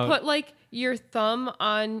talking about. You put your thumb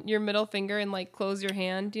on your middle finger and close your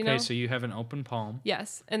hand. You know? Okay, so you have an open palm.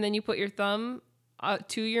 Yes, and then you put your thumb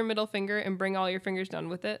to your middle finger and bring all your fingers down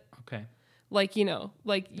with it. Okay. Like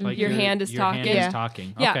your hand is your talking. Hand is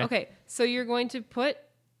talking. Yeah, okay. So you're going to put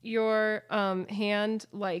your hand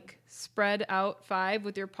like spread out 5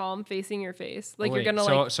 with your palm facing your face. Like you're Wait,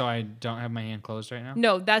 gonna so I don't have my hand closed right now?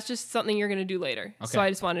 No, that's just something you're gonna do later. Okay. So I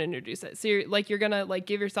just wanted to introduce it. So you're gonna like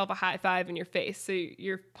give yourself a high 5 in your face. So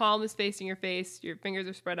your palm is facing your face, your fingers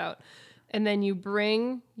are spread out, and then you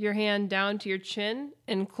bring your hand down to your chin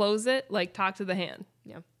and close it. Like talk to the hand.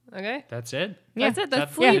 Yeah. Okay. That's it? That's it.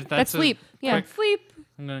 That's Yeah, sleep. that's sleep. Yeah. quick- Sleep.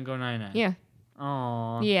 I'm going to go 9-9. Yeah.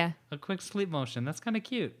 Aww. Yeah. A quick sleep motion. That's kind of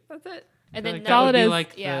cute. That's it. And I feel then like that would be is.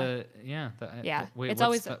 like Yeah. Yeah. Wait, It's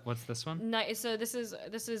what's always- what's this one? Night. So this is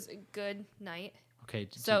good night. Okay,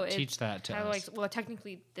 So teach that to I us. well,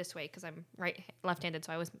 technically this way because I'm left-handed,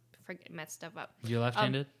 so I always mess stuff up. You're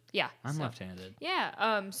left-handed? Yeah. I'm so, left-handed.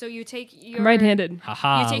 Yeah. So you take your I'm right-handed.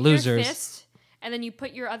 Haha, you take losers. your fist and then you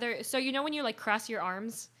put your other. So you know when you like cross your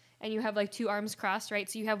arms and you have like 2 arms crossed, right?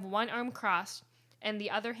 So you have one arm crossed and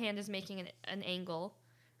the other hand is making an angle,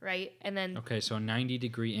 right? And then Okay, so a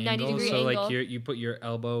 90-degree angle. 90-degree so angle. like you put your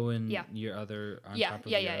elbow and Yeah. your other on yeah, top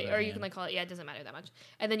of yeah, your yeah, other or you hand. can like call it. Yeah, it doesn't matter that much.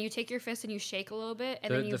 And then you take your fist and you shake a little bit,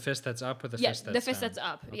 and the, then you the fist that's up or the yeah, fist that's the fist down? that's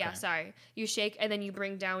up. Yeah, Okay. sorry. You shake and then you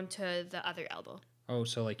bring down to the other elbow. Oh,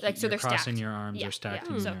 so like, Like so you're they're crossing stacked. your arms Yeah, or stacked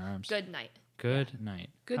yeah. in So your arms. good night. Good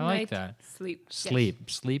night. Good I night. like that. Sleep.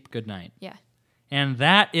 Sleep, good night. Yeah. And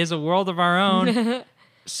that is a world of our own.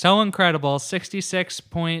 So incredible.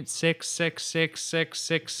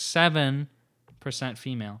 66.6666667%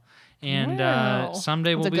 female. And Wow.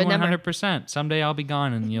 someday That's we'll a be good number. 100%. Someday I'll be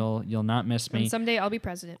gone and you'll not miss me. And someday I'll be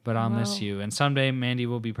president. But I'll miss Wow. you. And someday Mandy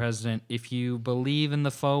will be president. If you believe in the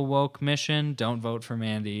faux woke mission, don't vote for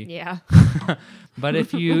Mandy. Yeah. But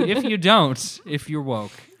if you don't, if you're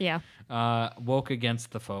woke, Yeah. woke against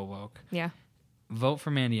the faux woke, Yeah. vote for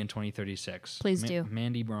Mandy in 2036. Please do.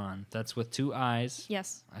 Mandy Braun. That's with 2 eyes.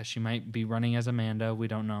 Yes. She might be running as Amanda. We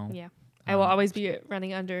don't know. Yeah. I will always be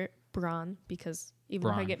running under Braun because even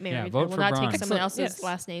if Braun. I get Yeah, married, vote I will for not Braun. take someone Excellent. else's Yes.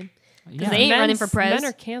 last name. Yeah. They ain't running for pres. Men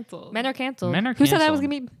are canceled. Men are canceled. Men are Who said I was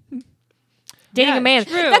canceled. gonna be dating Yeah, a man?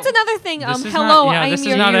 true. That's another thing. This is Hello, not, yeah, I'm this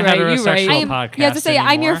your is not a you're right, you're right. heterosexual I'm, podcast you have to say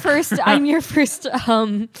I'm your anymore. first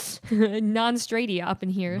non-straighty up in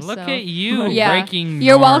here. Look so. at you Yeah. breaking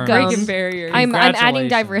You're norms. welcome. Breaking barriers. I'm adding Congratulations.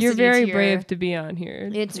 diversity. You're very to brave to be on here.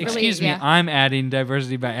 It's really, Excuse me, yeah. I'm adding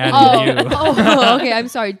diversity by adding Oh, you. oh, okay. I'm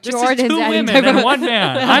sorry. This Jordan's is 2 adding women and diversity. 1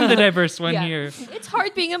 man. I'm the diverse one Yeah. here. It's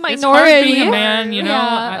hard being a It's minority. hard being a man, you know.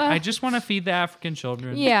 Yeah, I just want to feed the African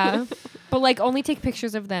children. yeah, but like only take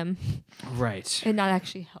pictures of them Right. and not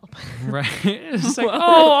actually help. Right. It's like,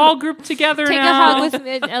 all grouped together Take now. a hug with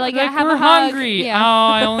me. Like, Like, have we're a hug. hungry. Yeah.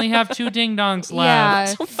 Oh, I only have 2 ding dongs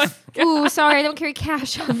left. Yeah. Ooh, sorry, I don't carry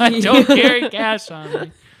cash on me. I don't carry cash on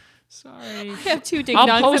me. Sorry. I have 2 ding I'll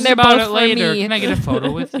dongs post and they're about both it later. for me. Can I get a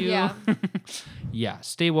photo with you? Yeah. Yeah.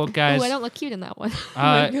 Stay woke, guys. Ooh, I don't look cute in that one.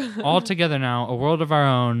 All together now, a world of our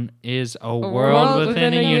own is a world world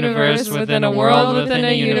within a universe within a world within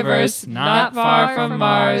a universe, not far from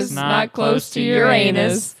Mars, not close to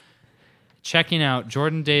Uranus. Checking out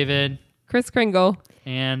Jordan David Chris Kringle.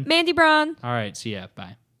 and. Mandy Braun. All right. See ya.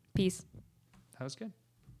 Bye. Peace. That was good.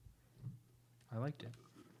 I liked it.